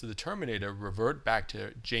rights to the Terminator revert back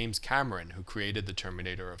to James Cameron, who created the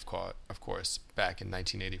Terminator, of course, back in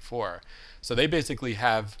 1984. So they basically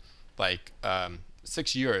have like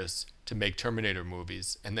 6 years to make Terminator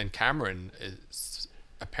movies, and then Cameron is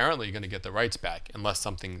apparently going to get the rights back unless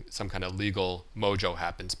some kind of legal mojo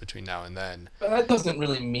happens between now and then. But that doesn't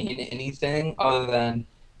really mean anything other than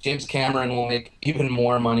James Cameron will make even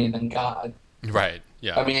more money than God. Right. I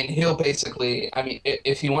Yeah. mean, he'll basically, I mean,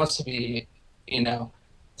 if he wants to be, you know,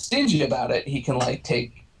 stingy about it, he can like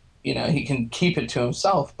take, he can keep it to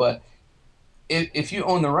himself. But if you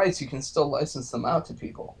own the rights, you can still license them out to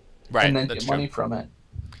people and Right. then That's get true. money from it.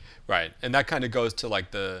 Right. And that kind of goes to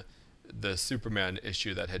like the Superman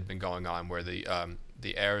issue that had been going on, where the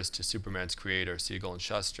heirs to Superman's creator, Siegel and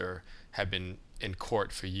Shuster, have been in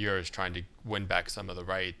court for years trying to win back some of the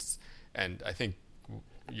rights. And I think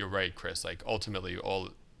you're right, Chris. Like ultimately,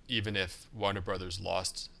 even if Warner Brothers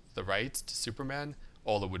lost the rights to Superman,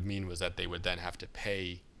 all it would mean was that they would then have to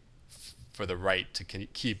pay for the right to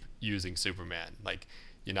keep using Superman. Like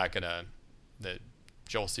you're not gonna the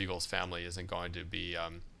Joel Siegel's family isn't going to be uh,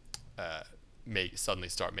 make suddenly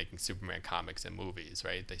start making Superman comics and movies,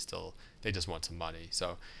 right? They just want some money.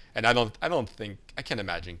 So, and I can't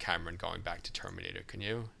imagine Cameron going back to Terminator. Can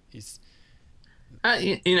you? He's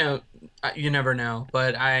You never know.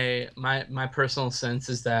 But my personal sense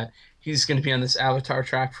is that he's going to be on this Avatar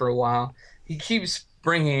track for a while. He keeps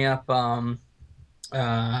bringing up,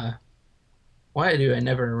 uh, why do I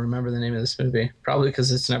never remember the name of this movie? Probably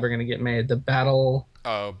because it's never going to get made. The Battle.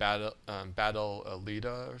 Battle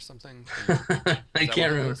Alita or something. Is I that what can't it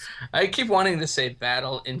remember. is? I keep wanting to say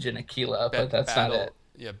Battle Engine Aquila, but that's not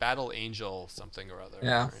it. Battle Angel something or other.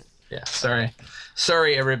 Yeah. Right? Yeah.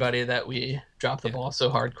 Sorry, everybody, that we dropped the Yeah. ball so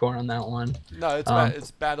hardcore on that one. No, Um,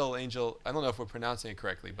 it's Battle Angel. I don't know if we're pronouncing it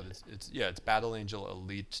correctly, but it's Battle Angel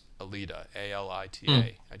Alita, hmm.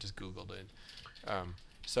 Alita. I just googled it.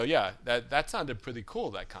 So yeah, that sounded pretty cool,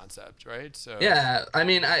 that concept, right? So Yeah. I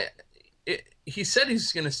mean, he said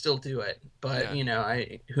he's going to still do it, but yeah.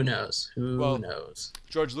 who knows? Who Well, knows?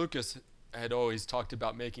 George Lucas had always talked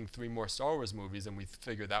about making 3 more Star Wars movies, and we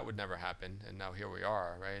figured that would never happen, and now here we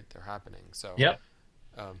are, right? They're happening. So, Yep.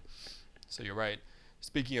 um, so you're right.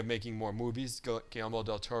 Speaking of making more movies, Guillermo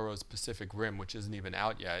del Toro's Pacific Rim, which isn't even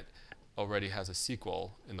out yet, already has a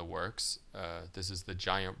sequel in the works. This is the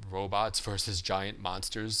giant robots versus giant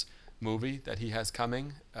monsters movie that he has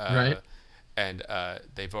coming. Right. And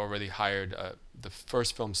they've already hired the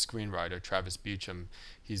first film screenwriter, Travis Beacham.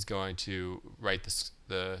 He's going to write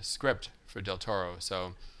the script for Del Toro.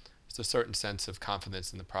 So it's a certain sense of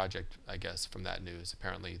confidence in the project, I guess, from that news.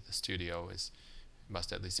 Apparently, the studio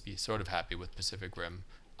must at least be sort of happy with Pacific Rim.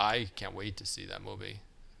 I can't wait to see that movie.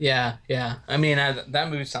 Yeah. Yeah. I mean, that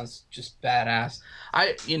movie sounds just badass.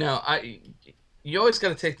 You always got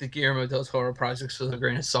to take the Guillermo del Toro projects with a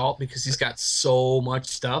grain of salt because he's got so much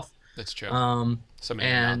stuff. That's true. Um, So many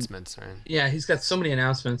and announcements, right? yeah, he's got so many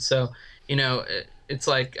announcements. So, it's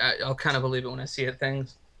like I'll kind of believe it when I see it.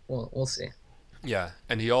 Things. We'll see. Yeah,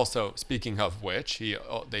 and he also, speaking of which,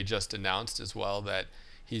 they just announced as well that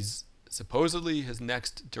he's supposedly his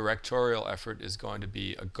next directorial effort is going to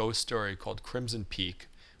be a ghost story called Crimson Peak,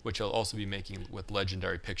 which he'll also be making with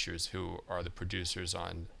Legendary Pictures, who are the producers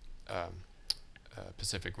on um,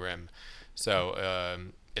 Pacific Rim. So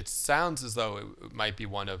it sounds as though it might be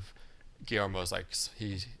one of Guillermo's, like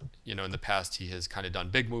in the past he has kind of done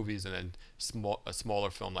big movies and then a smaller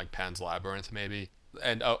film like Pan's Labyrinth maybe.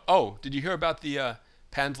 And oh, did you hear about the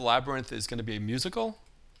Pan's Labyrinth is going to be a musical?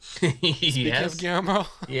 Speaking of Yes. Guillermo,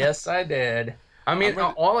 Yes, I did. I I'm mean,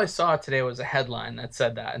 ready. all I saw today was a headline that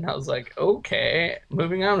said that, and I was like, okay,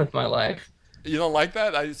 moving on with my life. You don't like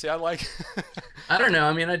that? I see. I like. I don't know.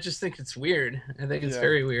 I mean, I just think it's weird. I think it's Yeah,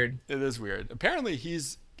 very weird. it is weird. Apparently,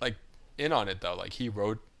 he's like in on it though. Like he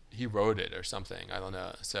wrote it or something. I don't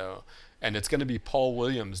know. So, and it's going to be Paul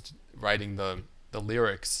Williams writing the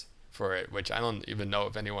lyrics for it, which I don't even know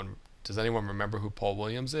if anyone does. Anyone remember who Paul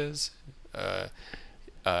Williams is?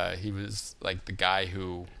 Uh, he was like the guy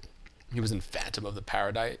who he was in Phantom of the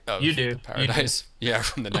Paradise You do. You do. Yeah,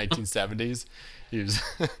 from the 1970s. He was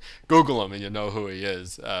Google him and you know who he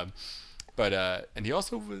is. But and he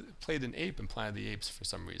also played an ape in Planet of the Apes for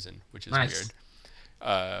some reason, which is Nice.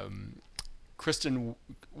 weird. Um, Kristen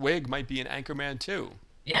Wiig might be an Anchorman too,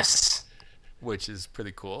 Yes. which is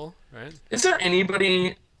pretty cool, right? Is there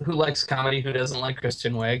anybody who likes comedy who doesn't like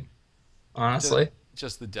Kristen Wiig? Just, Honestly.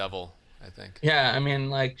 just the devil, I think. Yeah, I mean,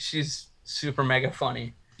 like, she's super mega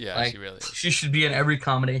funny. Yeah, she Like, really is. she should be in every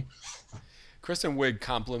comedy. Kristen Wiig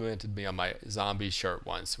complimented me on my zombie shirt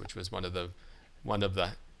once, which was one of the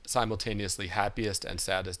simultaneously happiest and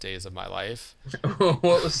saddest days of my life. What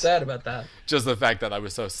was sad about that? Just the fact that I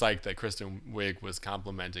was so psyched that Kristen Wiig was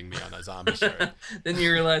complimenting me on a zombie shirt. Then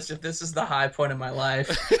you realize if this is the high point of my life,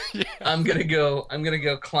 Yeah. I'm gonna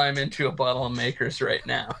go climb into a bottle of Makers right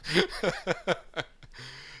now.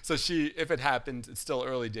 So if it happens, it's still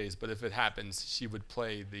early days, but if it happens, she would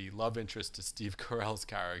play the love interest to Steve Carell's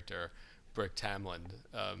character, Brick Tamland.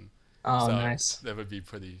 Oh, So nice. that would be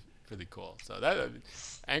pretty cool. So that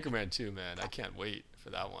Anchorman 2, man, I can't wait for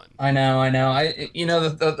that one. I know, I know.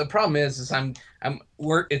 The problem is I'm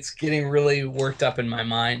work. It's getting really worked up in my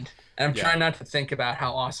mind, and I'm Yeah, trying not to think about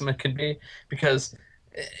how awesome it could be because,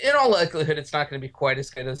 in all likelihood, it's not going to be quite as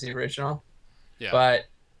good as the original. yeah, But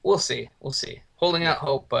we'll see. We'll see. Holding out yeah.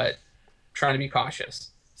 hope, but trying to be cautious.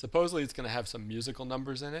 Supposedly it's going to have some musical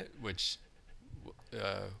numbers in it, which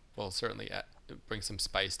will certainly bring some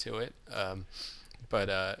spice to it.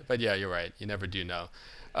 But yeah, you're right. You never do know.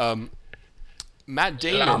 Um, Matt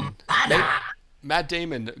Damon. Lambada. Matt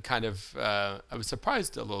Damon kind of. I was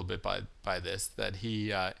surprised a little bit by this that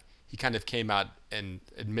he kind of came out and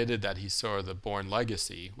admitted that he saw the Bourne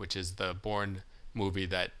Legacy, which is the Bourne movie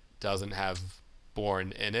that doesn't have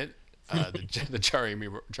Bourne in it, the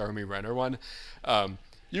Jeremy Renner one.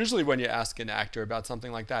 Usually, when you ask an actor about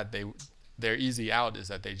something like that, their easy out is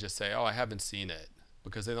that they just say, "Oh, I haven't seen it,"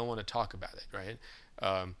 because they don't want to talk about it, right?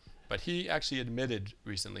 But he actually admitted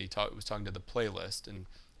recently, was talking to the playlist,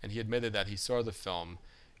 and he admitted that he saw the film.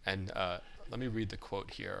 And let me read the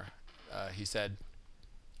quote here. He said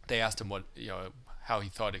they asked him how he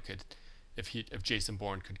thought it could, if Jason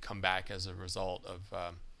Bourne could come back as a result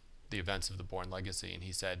of the events of the Bourne Legacy, and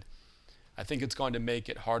he said, "I think it's going to make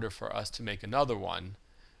it harder for us to make another one.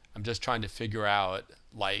 I'm just trying to figure out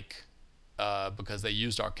because they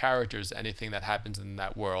used our characters, anything that happens in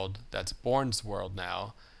that world, that's Bourne's world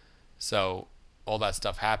now. So all that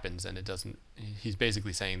stuff happens, and it doesn't. He's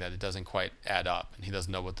basically saying that it doesn't quite add up, and he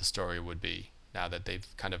doesn't know what the story would be now that they've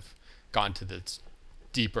kind of gone to this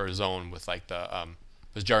deeper zone with like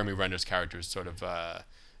because Jeremy Renner's character is sort of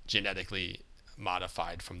genetically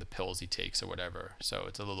modified from the pills he takes or whatever. So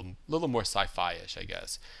it's a little more sci-fi-ish, I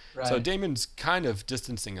guess. So Right. Damon's kind of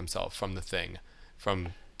distancing himself from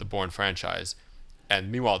the Bourne franchise,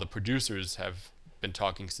 and meanwhile the producers have been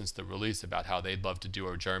talking since the release about how they'd love to do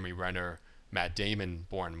a Jeremy Renner Matt Damon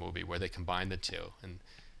Bourne movie where they combine the two, and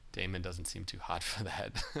Damon doesn't seem too hot for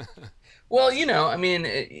that. Well, I mean,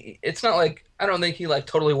 it's not like I don't think he like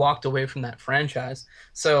totally walked away from that franchise.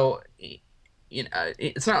 So,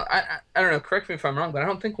 it's not. I don't know. Correct me if I'm wrong, but I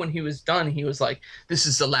don't think when he was done, he was like, "This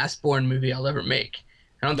is the last Bourne movie I'll ever make."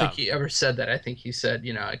 I don't think No, he ever said that. I think he said,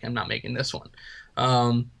 like, "I'm not making this one."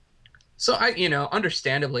 Um, so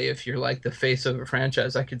understandably, if you're like the face of a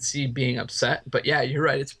franchise, I could see being upset. But yeah, you're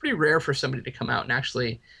right. It's pretty rare for somebody to come out and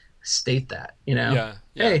actually state that. yeah,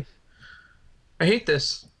 yeah, Hey, I hate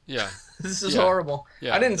this. yeah, This is yeah, horrible. I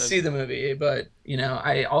yeah. didn't see the movie, but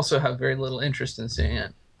I also have very little interest in seeing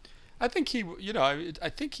it. I think I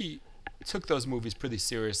think he took those movies pretty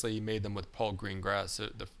seriously. He made them with Paul Greengrass,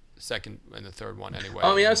 the second and the third one I anyway.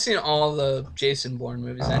 mean, I've And seen all the Jason Bourne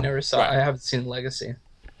movies. I never saw. I right, haven't seen Legacy.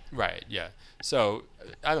 right, yeah. So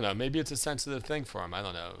I don't know. Maybe it's a sensitive thing for him. I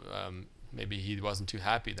don't know. Maybe he wasn't too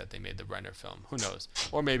happy that they made the Renner film. Who knows?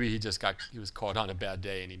 Or maybe he was caught on a bad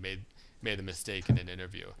day and he made a mistake in an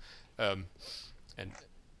interview, um, and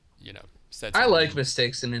said I something. like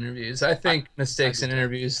mistakes in interviews. I I think I mistakes do in too.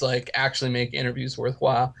 interviews like actually make interviews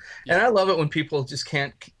worthwhile. And Yeah, I love it when people just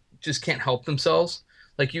can't just can't help themselves.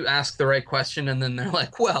 Like you ask the right question and then they're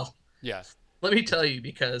like, "Well, Yeah, let me it's tell you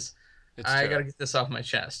because it's I got true. to get this off my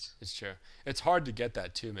chest." It's true. It's hard to get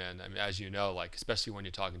that too, man. I mean, as you know, like especially when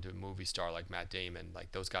you're talking to a movie star like Matt Damon,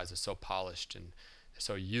 like those guys are so polished and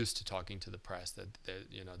so used to talking to the press that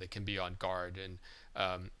they can be on guard and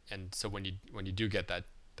so when you do get that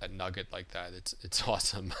nugget like that, it's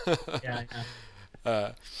awesome. Yeah, yeah.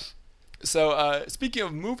 uh, so speaking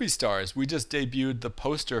of movie stars, we just debuted the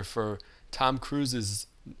poster for Tom Cruise's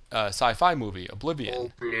sci-fi movie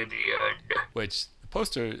Oblivion, Oblivion. which the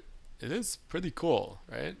poster it is pretty cool,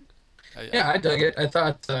 right? Yeah, I dug it. I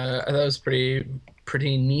thought it was pretty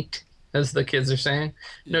neat, as the kids are saying.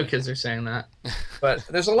 No Yeah, kids are saying that, but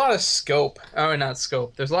there's a lot of scope. Oh, not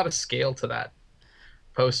scope. There's a lot of scale to that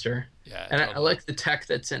poster, yeah, and I totally. like the tech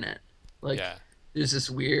that's in it. Like, Yeah, there's this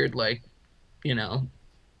weird, like, you know,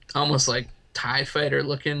 almost like TIE fighter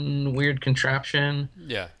looking weird contraption.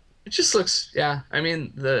 yeah, It just looks, yeah. I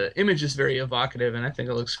mean, the image is very evocative, and I think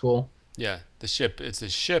it looks cool. yeah. The ship, it's a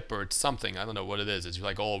ship or it's something. I don't know what it is. It's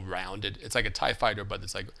like all rounded. It's like a TIE fighter, but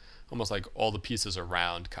it's like almost like all the pieces are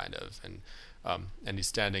round, kind of. And he's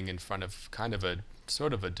standing in front of kind of a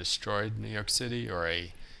sort of a destroyed New York City or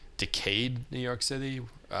a decayed New York City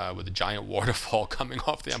with a giant waterfall coming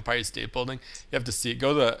off the Empire State Building. You have to see it.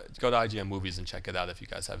 Go to IGN Movies and check it out if you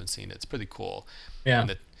guys haven't seen it. It's pretty cool. Yeah.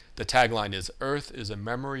 And the tagline is "Earth is a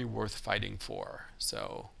memory worth fighting for."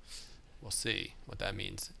 So we'll see what that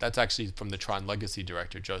means. That's actually from the Tron Legacy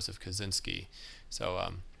director Joseph Kosinski. So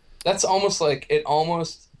That's almost like it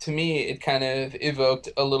almost to me it kind of evoked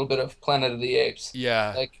a little bit of Planet of the Apes.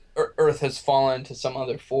 yeah, Like Earth has fallen to some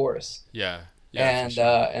other force, yeah, yeah, for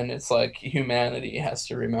sure. and it's like humanity has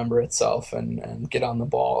to remember itself and get on the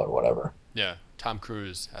ball or whatever. Yeah, Tom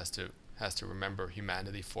Cruise has to remember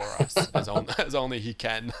humanity for us as only as only he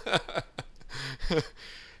can.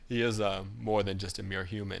 He is more than just a mere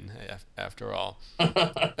human, after all.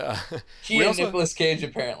 Uh, He we and also Nicolas Cage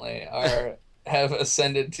apparently are have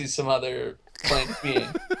ascended to some other plane of being.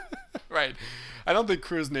 right. I don't think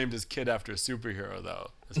Cruise named his kid after a superhero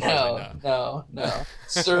though, as far as I No, know. no, no.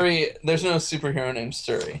 Surrey, there's no superhero named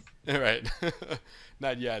Surrey. Right.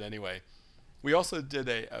 Not yet, anyway. We also did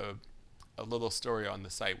a little story on the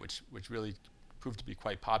site, which really proved to be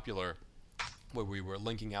quite popular, where we were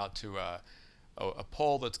linking out to a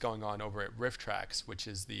poll that's going on over at RiffTrax, which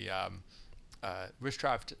is the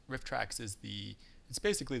RiffTrax is the it's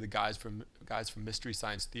basically the guys from Mystery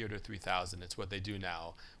Science Theater 3000. It's what they do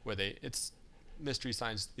now, where it's Mystery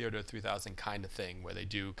Science Theater 3000 kind of thing, where they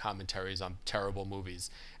do commentaries on terrible movies,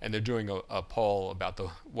 and they're doing a poll about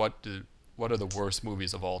what are the worst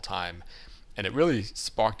movies of all time, and it really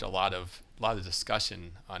sparked a lot of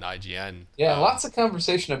discussion on IGN. Yeah, lots of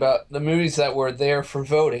conversation about the movies that were there for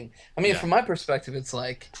voting. I mean, Yeah, from my perspective, it's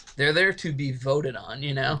like they're there to be voted on,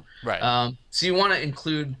 you know? right. So you want to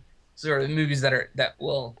include sort of movies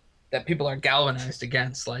that people are galvanized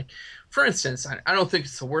against. Like, for instance, I don't think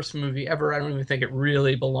it's the worst movie ever. I don't even think it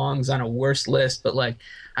really belongs on a worst list, but like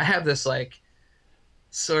I have this like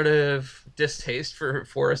sort of distaste for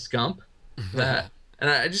Forrest Gump that and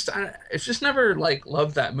it's just never like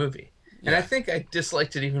loved that movie. And I Yeah. think I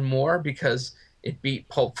disliked it even more because it beat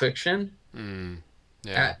Pulp Fiction Mm,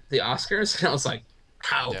 yeah. at the Oscars. And I was like,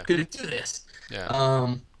 how Yeah. could it do this? Yeah.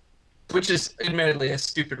 Um, which is admittedly a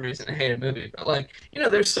stupid reason to hate a movie. But like,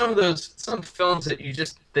 there's some films that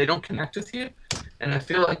they don't connect with you. And I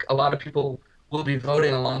feel like a lot of people will be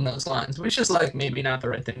voting along those lines, which is like maybe not the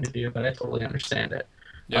right thing to do, but I totally understand it.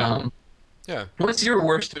 Yeah. Um, Yeah. what's your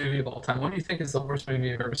worst movie of all time? What do you think is the worst movie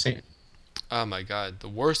you've ever seen? Oh my God, the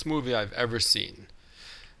worst movie I've ever seen.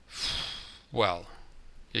 Well,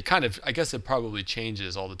 it kind of I guess it probably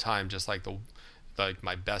changes all the time, just like the like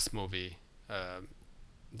my best movie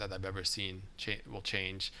that I've ever seen will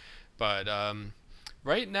change. But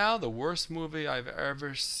right now, the worst movie I've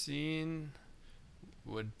ever seen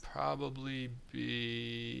would probably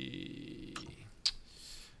be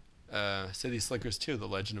City Slickers 2: The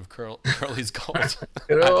Legend of Curly's Gold.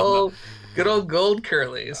 Good I don't know. old, good old gold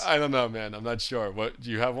curlies. I don't know, man. I'm not sure. What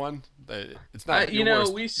do you have one? It's not your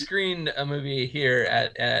worst. We screened a movie here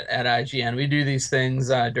at IGN. We do these things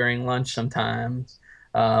during lunch sometimes.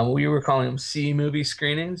 We were calling them C movie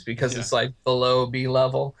screenings because Yeah. it's like below B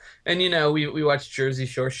level. And we watched Jersey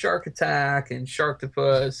Shore Shark Attack and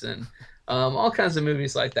Sharktopus and all kinds of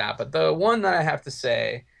movies like that. But the one that I have to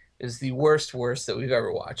say is the worst that we've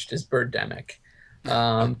ever watched is Birdemic.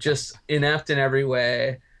 Just inept in every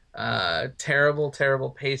way. Terrible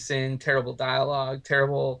pacing, terrible dialogue,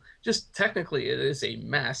 terrible. Just technically, it is a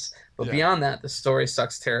mess. But Yeah. beyond that, the story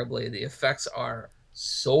sucks terribly. The effects are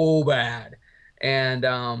so bad,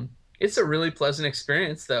 And it's a really pleasant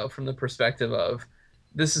experience, though, from the perspective of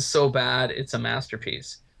this is so bad, it's a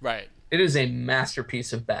masterpiece. Right. It is a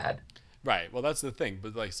masterpiece of bad. Right. Well, that's the thing.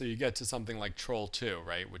 But like, so you get to something like Troll 2,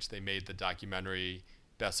 right? Which they made the documentary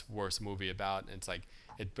best worst movie about. And it's like,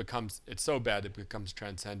 it's so bad it becomes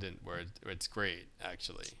transcendent where it's great,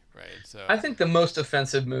 actually. Right. So, I think the most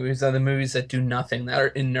offensive movies are the movies that do nothing, that are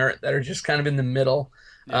inert, that are just kind of in the middle.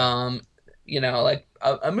 yeah. Um, like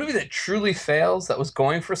a movie that truly fails, that was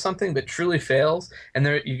going for something but truly fails, and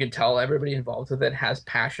there you can tell everybody involved with it has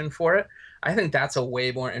passion for it. I think that's a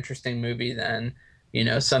way more interesting movie than,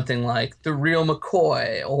 something like The Real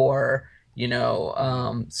McCoy or,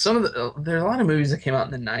 Mm. some of there's a lot of movies that came out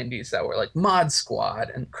in the 90s that were like Mod Squad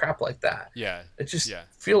and crap like that. Yeah. It just Yeah.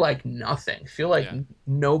 feel like nothing. Feel like Yeah.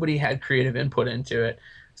 nobody had creative input into it.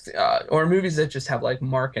 Or movies that just have like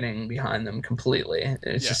marketing behind them completely.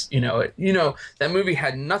 It's Yeah. just, that movie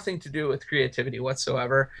had nothing to do with creativity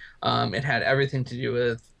whatsoever. It had everything to do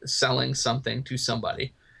with selling something to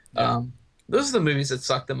somebody. Yeah. Um, those are the movies that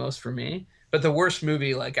suck the most for me. But the worst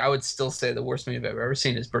movie, like I would still say the worst movie I've ever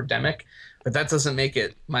seen is Birdemic, but that doesn't make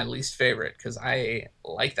it my least favorite because I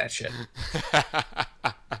like that shit.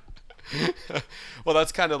 Well,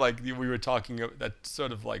 that's kind of like we were talking. That's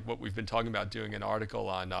sort of like what we've been talking about doing an article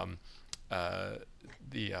on uh,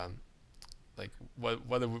 the like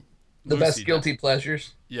whether The best Lucy, guilty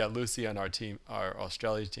pleasures. yeah, Lucy on our team, our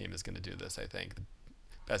Australia team, is going to do this. I think the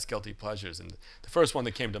best guilty pleasures, and the first one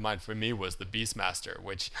that came to mind for me was the Beastmaster,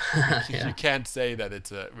 which you Yeah. can't say that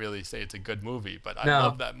it's a really say it's a good movie, but I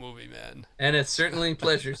love No. that movie, man. And it certainly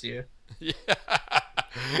pleasures you. Yeah.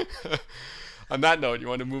 On that note, you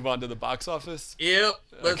want to move on to the box office? Yep.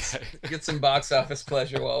 Let's Okay. get some box office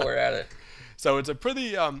pleasure while we're at it. So it's a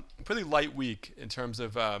pretty light week in terms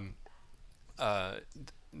of uh,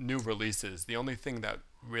 new releases. The only thing that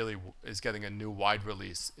really is getting a new wide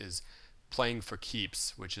release is Playing for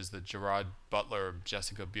Keeps, which is the Gerard Butler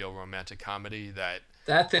Jessica Biel romantic comedy. That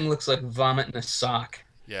That thing looks like vomit in a sock.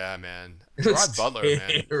 yeah, man, It Gerard looks Butler, man,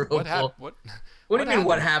 what terrible. happened? What What do what you mean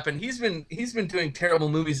what happened? happened? He's been doing terrible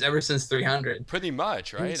movies ever since 300. Pretty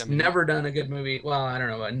much, right? I He's mean, he never done a good movie. Well, I don't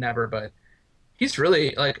know about never, but he's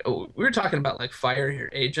really like we were talking about like Fire Your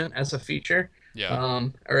Agent as a feature, yeah,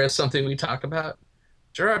 or as something we talk about.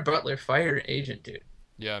 Gerard Butler, Fire Your Agent, dude.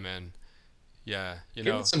 yeah, man, yeah. Give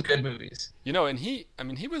it some good movies. And I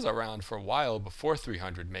mean, he was around for a while before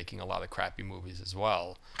 300, making a lot of crappy movies as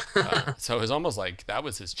well. So it was almost like that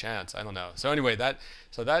was his chance. I don't know. So anyway, that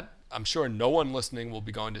I'm sure no one listening will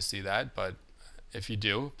be going to see that, but if you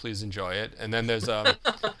do, please enjoy it. And then there's and then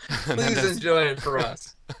Please there's enjoy it for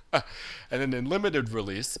us. and then in limited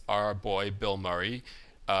release, our boy Bill Murray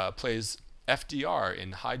plays FDR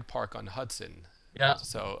in Hyde Park on Hudson. Yeah.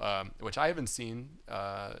 So which I haven't seen.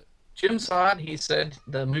 Jim saw it. He said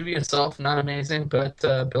the movie itself not amazing, but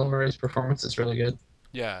Bill Murray's performance is really good.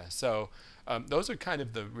 Yeah, so those are kind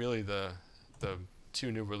of the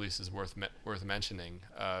two new releases worth mentioning.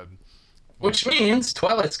 Which means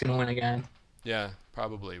Twilight's gonna win again. Yeah,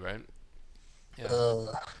 probably right. Yeah,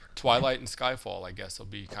 Ugh. Twilight and Skyfall, I guess, will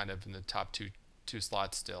be kind of in the top two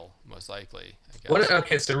slots still, most likely. I What? guess.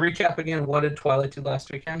 Okay, so recap again. What did Twilight do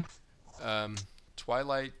last weekend?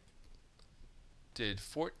 Twilight did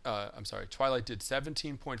four. I'm sorry. Twilight did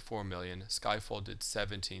 17.4 million. Skyfall did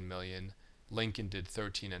 17 million. Lincoln did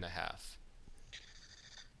 13 and a half.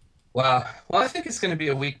 Wow. Well, I think it's going to be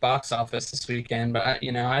a weak box office this weekend, but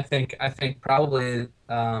I think probably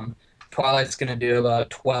Twilight's going to do about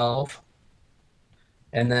 12,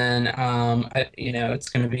 and then it's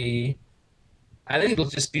going to be. I think it'll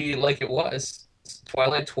just be like it was.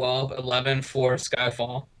 Twilight 12, 11 for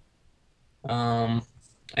Skyfall. Um,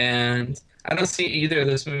 and I don't see either of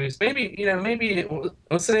those movies. Maybe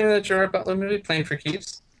what's the name of that Gerard Butler movie? Playing for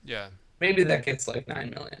Keeps. Yeah, Maybe that gets like 9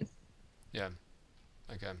 million. yeah.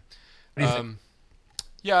 Okay. What do you think? Um,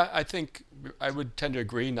 Yeah, I think I would tend to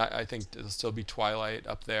agree. I think it'll still be Twilight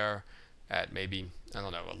up there at maybe I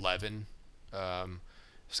don't know 11. Um,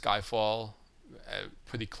 Skyfall,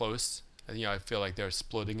 pretty close. I feel like they're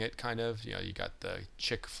splitting it kind of. You got the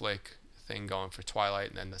chick flick thing going for Twilight,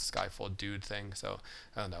 and then the Skyfall dude thing. So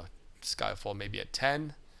I don't know. Skyfall maybe at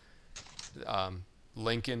 10.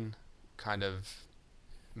 Lincoln, kind of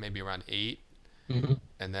maybe around 8, Hmm.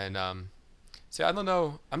 and then see, I don't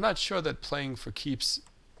know. I'm not sure that Playing for Keeps.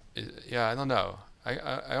 Yeah, I don't know.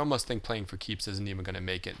 I almost think Playing for Keeps isn't even going to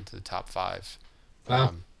make it into the top five. Wow.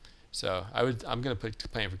 Um, so I'm going to put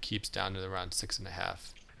Playing for Keeps down to around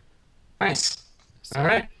 6.5. Nice. All So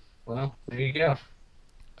right. Well, there you go.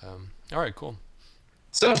 all right, cool.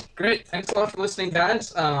 So great. Thanks a lot for listening,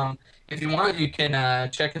 guys. if you want, you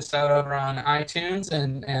can check us out over on iTunes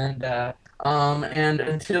and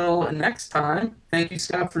until next time, thank you,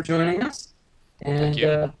 Scott, for joining us, Thank and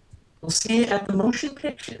you. we'll see you at the motion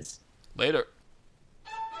pictures. Later.